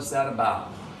 What's that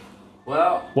about?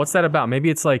 Well, What's that about? Maybe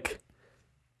it's like.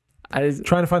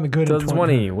 Trying to find the good in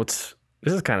 2020.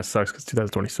 This is kind of sucks because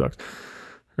 2020 sucks,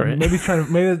 right? Maybe he's trying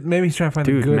to. Maybe he's trying to find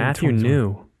the Dude, good. Matthew in 2020.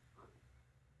 knew.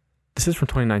 This is from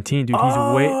 2019, dude. He's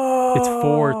It's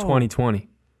for 2020.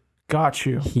 Got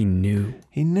you. He knew.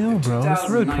 He knew, bro. That's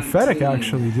really prophetic,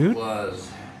 actually, dude.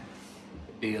 Was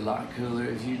be a lot cooler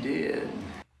if you did.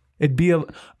 It'd be a.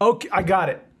 Okay, I got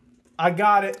it. I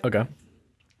got it. Okay,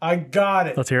 I got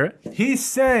it. let's hear it. He's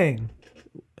saying,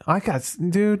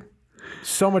 dude,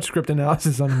 so much script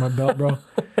analysis under my belt, bro.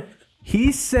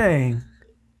 He's saying,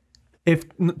 if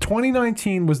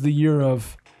 2019 was the year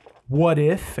of what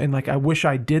if, and like, I wish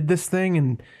I did this thing,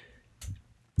 and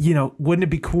you know, wouldn't it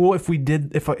be cool if we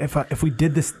did, if we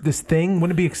did this thing?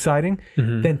 Wouldn't it be exciting?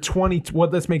 Mm-hmm. Then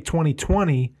let's make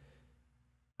 2020.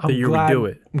 The year we do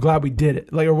it. I'm glad we did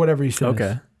it, like, or whatever he says.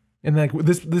 Okay. And like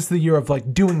this is the year of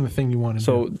like doing the thing you want to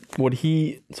do.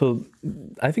 So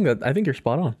I think you're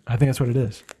spot on. I think that's what it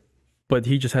is. But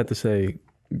he just had to say,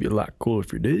 it'd be a lot cooler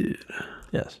if you did.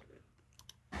 Yes.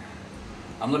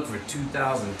 I'm looking for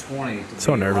 2020 to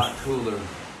So be nervous. a lot cooler,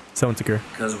 So insecure.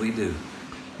 because we do.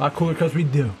 A lot cooler because we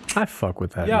do. I fuck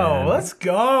with that. Yo, man. let's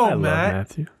go, I love Matt.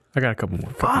 Matthew. I got a couple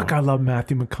more. Fuck, I love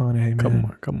Matthew McConaughey, man.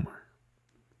 Couple more.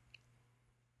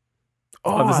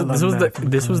 Oh,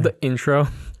 This was the intro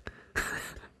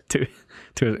to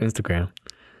his Instagram.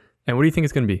 And what do you think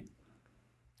it's gonna be?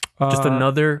 Just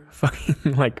another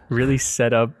fucking like really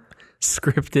set up,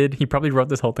 scripted. He probably wrote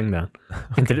this whole thing down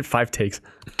and did it 5 takes.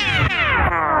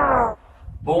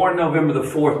 Born November the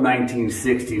 4th,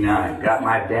 1969. Got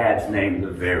my dad's name the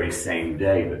very same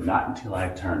day, but not until I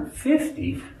turned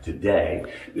 50 today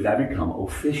did I become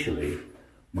officially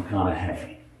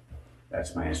McConaughey.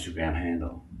 That's my Instagram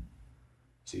handle.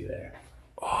 See you there.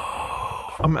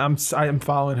 I'm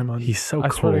following him on. He's so I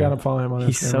cool. swear to God, I'm following him on.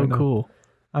 He's Instagram so right now. cool.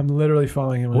 I'm literally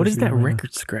following him. On What is Instagram that right now.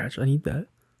 record scratch? I need that.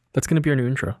 That's gonna be our new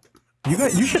intro.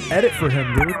 You should edit for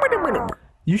him, dude.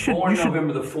 You should. Born You should.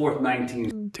 November the 4th,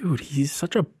 19... Dude, he's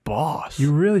such a boss.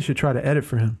 You really should try to edit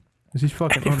for him. Cause he's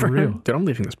fucking For unreal. him. Dude, I'm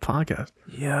leaving this podcast.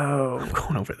 Yo, I'm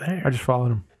going over there. I just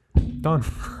followed him. Done.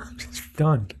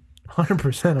 Done.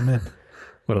 100% I'm in.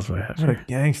 What else do I have? What a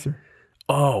gangster.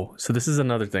 Oh, so this is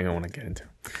another thing I want to get into.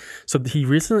 So he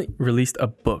recently released a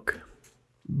book.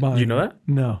 Buying Do you know it. that?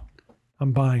 No.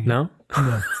 I'm buying it. No?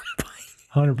 No.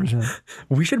 100%.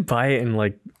 We should buy it and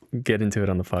like get into it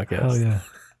on the podcast. Hell yeah.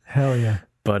 Hell yeah.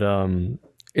 But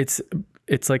it's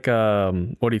like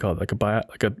what do you call it?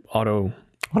 Like a auto.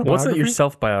 What's it? Your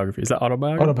self biography? Is that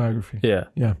autobiography? Autobiography. Yeah.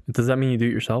 Yeah. Does that mean you do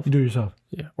it yourself? You do it yourself.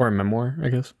 Yeah. Or a memoir, I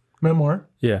guess. Memoir.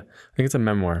 Yeah, I think it's a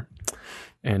memoir,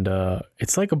 and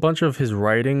it's like a bunch of his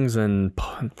writings and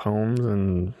poems,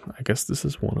 and I guess this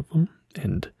is one of them.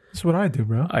 And That's what I do,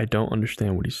 bro. I don't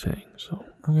understand what he's saying. So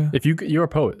Okay. if you're a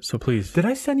poet, so please. Did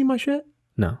I send you my shit?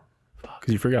 No,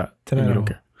 because you forgot. Tonight And you I don't will.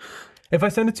 care. If I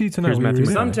send it to you tonight, Here's will you Matthew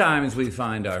read it? Sometimes we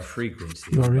find our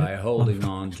frequency You wanna read by it? holding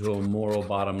on to a moral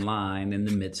bottom line in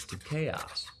the midst of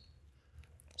chaos.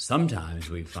 Sometimes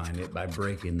we find it by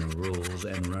breaking the rules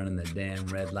and running the damn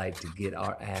red light to get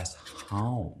our ass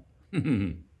home.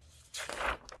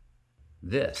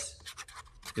 This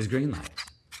is green lights.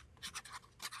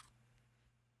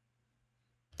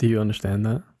 Do you understand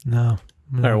that? No.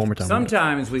 All right, one more time.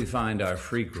 Sometimes we find our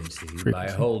frequency by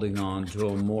holding on to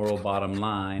a moral bottom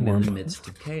line in the midst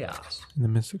of chaos. In the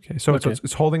midst of So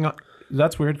it's holding on.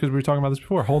 That's weird because we were talking about this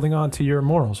before. Holding on to your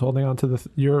morals, holding on to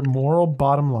your moral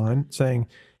bottom line, saying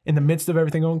in the midst of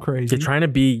everything going crazy. You're trying to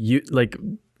be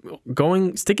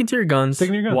sticking to your guns,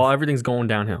 while everything's going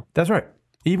downhill. That's right.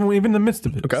 Even in the midst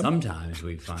of it. Okay. Sometimes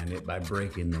we find it by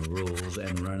breaking the rules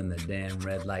and running the damn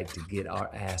red light to get our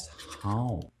ass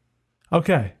home.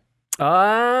 Okay. No.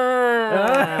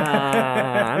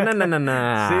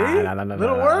 See?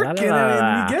 Little work and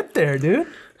then you get there, dude.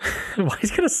 Why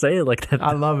he's gonna say it like that?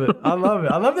 I love it. I love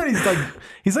it. I love that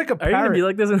he's like a Are you parrot. gonna be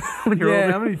like this when you're Yeah,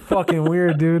 over? I'm gonna be fucking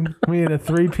weird, dude. Me in a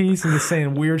 3-piece and just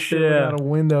saying weird shit out a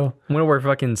window. I'm gonna wear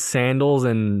fucking sandals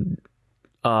and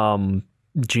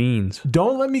jeans.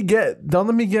 Don't let me get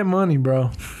money,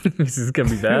 bro. This is gonna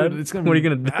be bad. Dude, it's gonna what be are you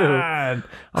gonna bad.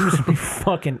 I'm just gonna be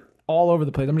fucking all over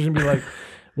the place. I'm just gonna be like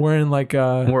wearing like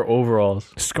Wear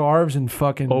overalls. scarves and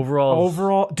fucking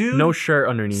Overalls. dude. No shirt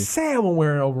underneath. Say I won't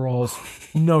wear overalls.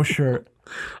 No shirt.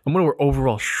 I'm gonna wear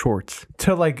overall shorts.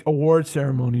 To like award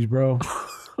ceremonies, bro.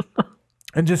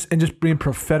 and just being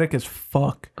prophetic as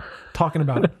fuck. Talking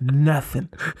about nothing.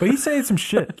 But he's saying some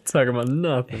shit. Talking about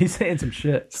nothing. He's saying some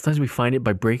shit. Sometimes we find it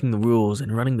by breaking the rules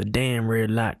and running the damn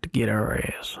red light to get our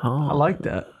ass home. I like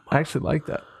that. I actually like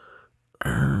that.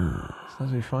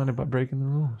 Sometimes we find it by breaking the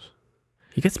rules.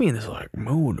 He gets me in this like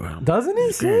mood, man. Doesn't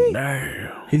he? See?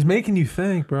 Damn. He's making you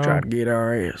think, bro. Try to get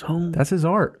our ass home. That's his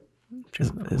art.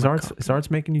 His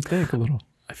art's making you think a little.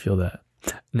 I feel that.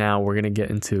 Now we're gonna get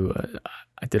into.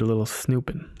 I did a little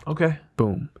snooping. Okay.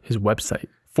 Boom. His website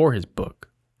for his book.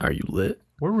 Are you lit?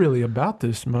 We're really about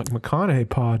this McConaughey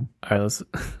pod. All right, let's.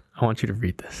 I want you to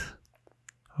read this.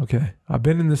 Okay. I've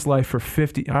been in this life for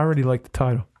 50. I already like the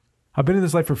title. I've been in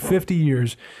this life for 50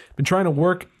 years, been trying to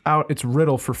work out its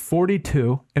riddle for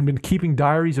 42, and been keeping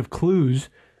diaries of clues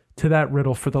to that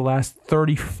riddle for the last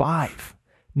 35.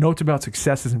 Notes about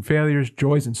successes and failures,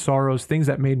 joys and sorrows, things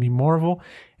that made me marvel,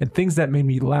 and things that made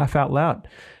me laugh out loud.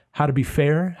 How to be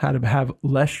fair, how to have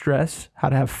less stress, how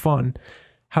to have fun,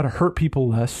 how to hurt people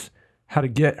less, how to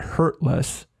get hurt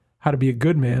less, how to be a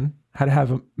good man, how to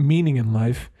have a meaning in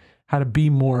life, how to be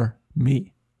more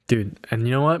me. Dude, and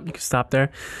you know what? You can stop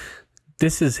there.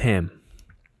 This is him.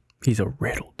 He's a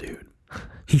riddle, dude.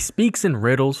 He speaks in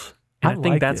riddles, and I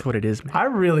think that's what it is, man. I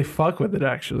really fuck with it,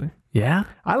 actually. Yeah?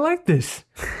 I like this.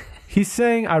 He's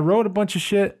saying, I wrote a bunch of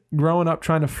shit growing up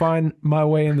trying to find my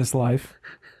way in this life,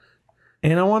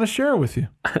 and I want to share it with you.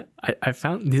 I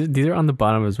found, these are on the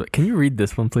bottom as well. Can you read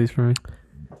this one, please, for me?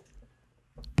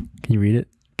 Can you read it?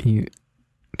 Can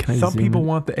I Some zoom people in?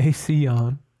 want the AC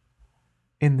on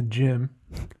in the gym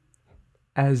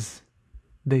as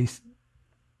they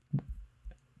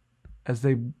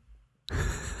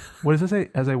what does it say?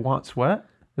 As they want sweat?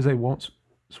 As they won't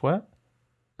sweat?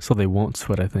 So they won't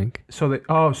sweat, I think. So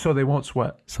they won't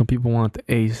sweat. Some people want the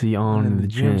AC on in the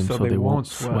gym so they won't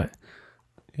sweat.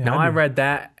 Yeah, Now I read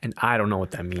that, and I don't know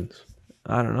what that means.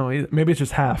 I don't know either. Maybe it's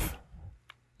just half.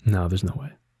 No, there's no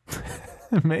way.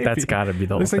 Maybe. That's got to be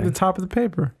the whole Looks thing. like the top of the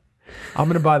paper. I'm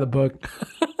going to buy the book.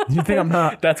 You think I'm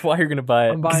not? That's why you're going to buy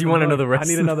it, because you want to know the rest.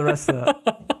 I need to know the rest of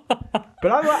that.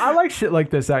 But I like shit like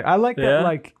this. I like that,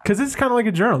 like, because this is kind of like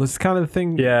a journal. This is kind of the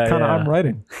thing I'm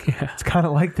writing. Yeah. It's kind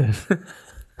of like this.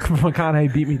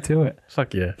 McConaughey beat me to it.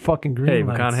 Fuck yeah. Fucking green Hey,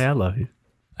 lights. McConaughey, I love you.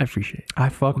 I appreciate it. I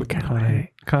fuck with McConaughey.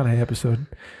 McConaughey episode.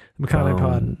 McConaughey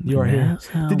pod. You are here. That's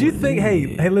how Did you we think,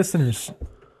 hey listeners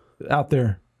out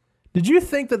there, Did you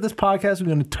think that this podcast was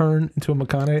going to turn into a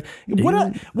McConaughey?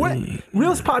 What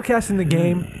realest podcast in the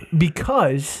game?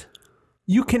 Because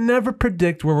you can never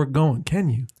predict where we're going, can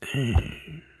you?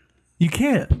 You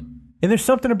can't. And there's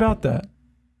something about that.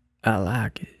 I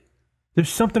like it. There's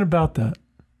something about that.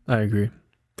 I agree.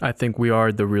 I think we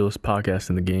are the realest podcast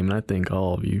in the game, and I think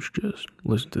all of you should just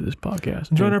listen to this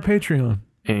podcast. Join our Patreon.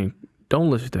 And don't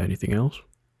listen to anything else.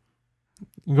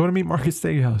 Go to Meat Market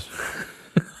Steakhouse.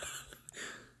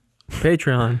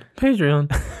 Patreon.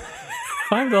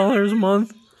 $5 a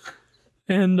month.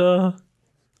 And I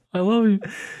love you.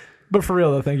 But for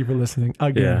real though, thank you for listening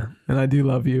again. Yeah. And I do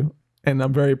love you. And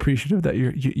I'm very appreciative that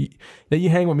you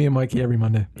hang with me and Mikey every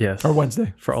Monday. Yes. Or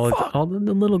Wednesday. For all the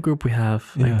little group we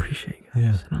have. I appreciate you guys.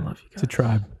 Yeah. And I love you guys. It's a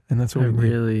tribe. And that's what we need.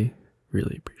 really,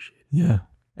 really appreciate it. Yeah.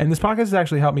 And this podcast has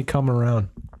actually helped me come around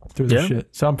through this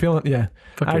shit. So I'm feeling I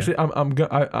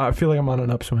feel like I'm on an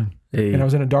upswing. Hey. And I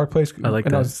was in a dark place. I like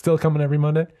that. I was still coming every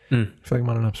Monday. I feel like I'm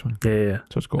on an upswing. Yeah.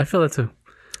 So it's cool. I feel that too.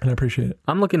 And I appreciate it.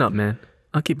 I'm looking up, man.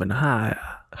 I'm keeping the high,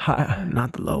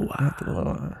 not the low. Not the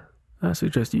low. I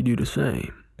suggest you do the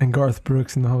same. And Garth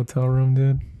Brooks in the hotel room,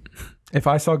 dude. If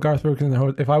I saw Garth Brooks in the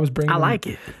hotel, if I was bringing, I like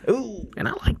it. Ooh, and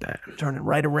I like that. Turn it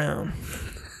right around.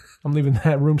 I'm leaving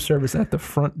that room service at the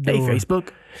front door. Hey, Facebook.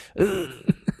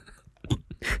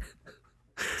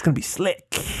 It's gonna be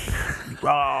slick,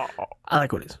 raw. I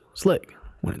like when it's slick,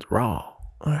 when it's raw.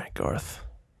 All right, Garth.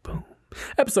 Boom.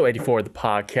 Episode 84 of the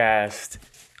podcast.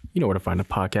 You know where to find the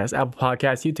podcast. Apple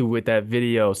Podcasts, YouTube with that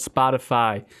video,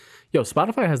 Spotify. Yo,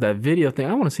 Spotify has that video thing.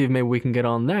 I want to see if maybe we can get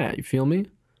on that. You feel me?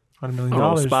 $100 million. I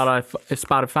don't know if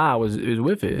Spotify is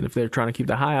with it, and if they're trying to keep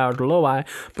the high out or the low eye.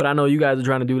 But I know you guys are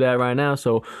trying to do that right now,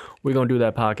 so we're going to do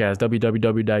that podcast.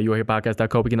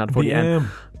 www.youareherepodcast.co. We can not 40M.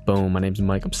 Boom. My name's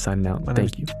Mike. I'm signing out.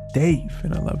 Thank you. Dave,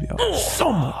 and I love y'all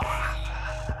so much.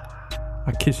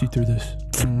 I kiss you through this.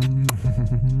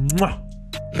 Mwah.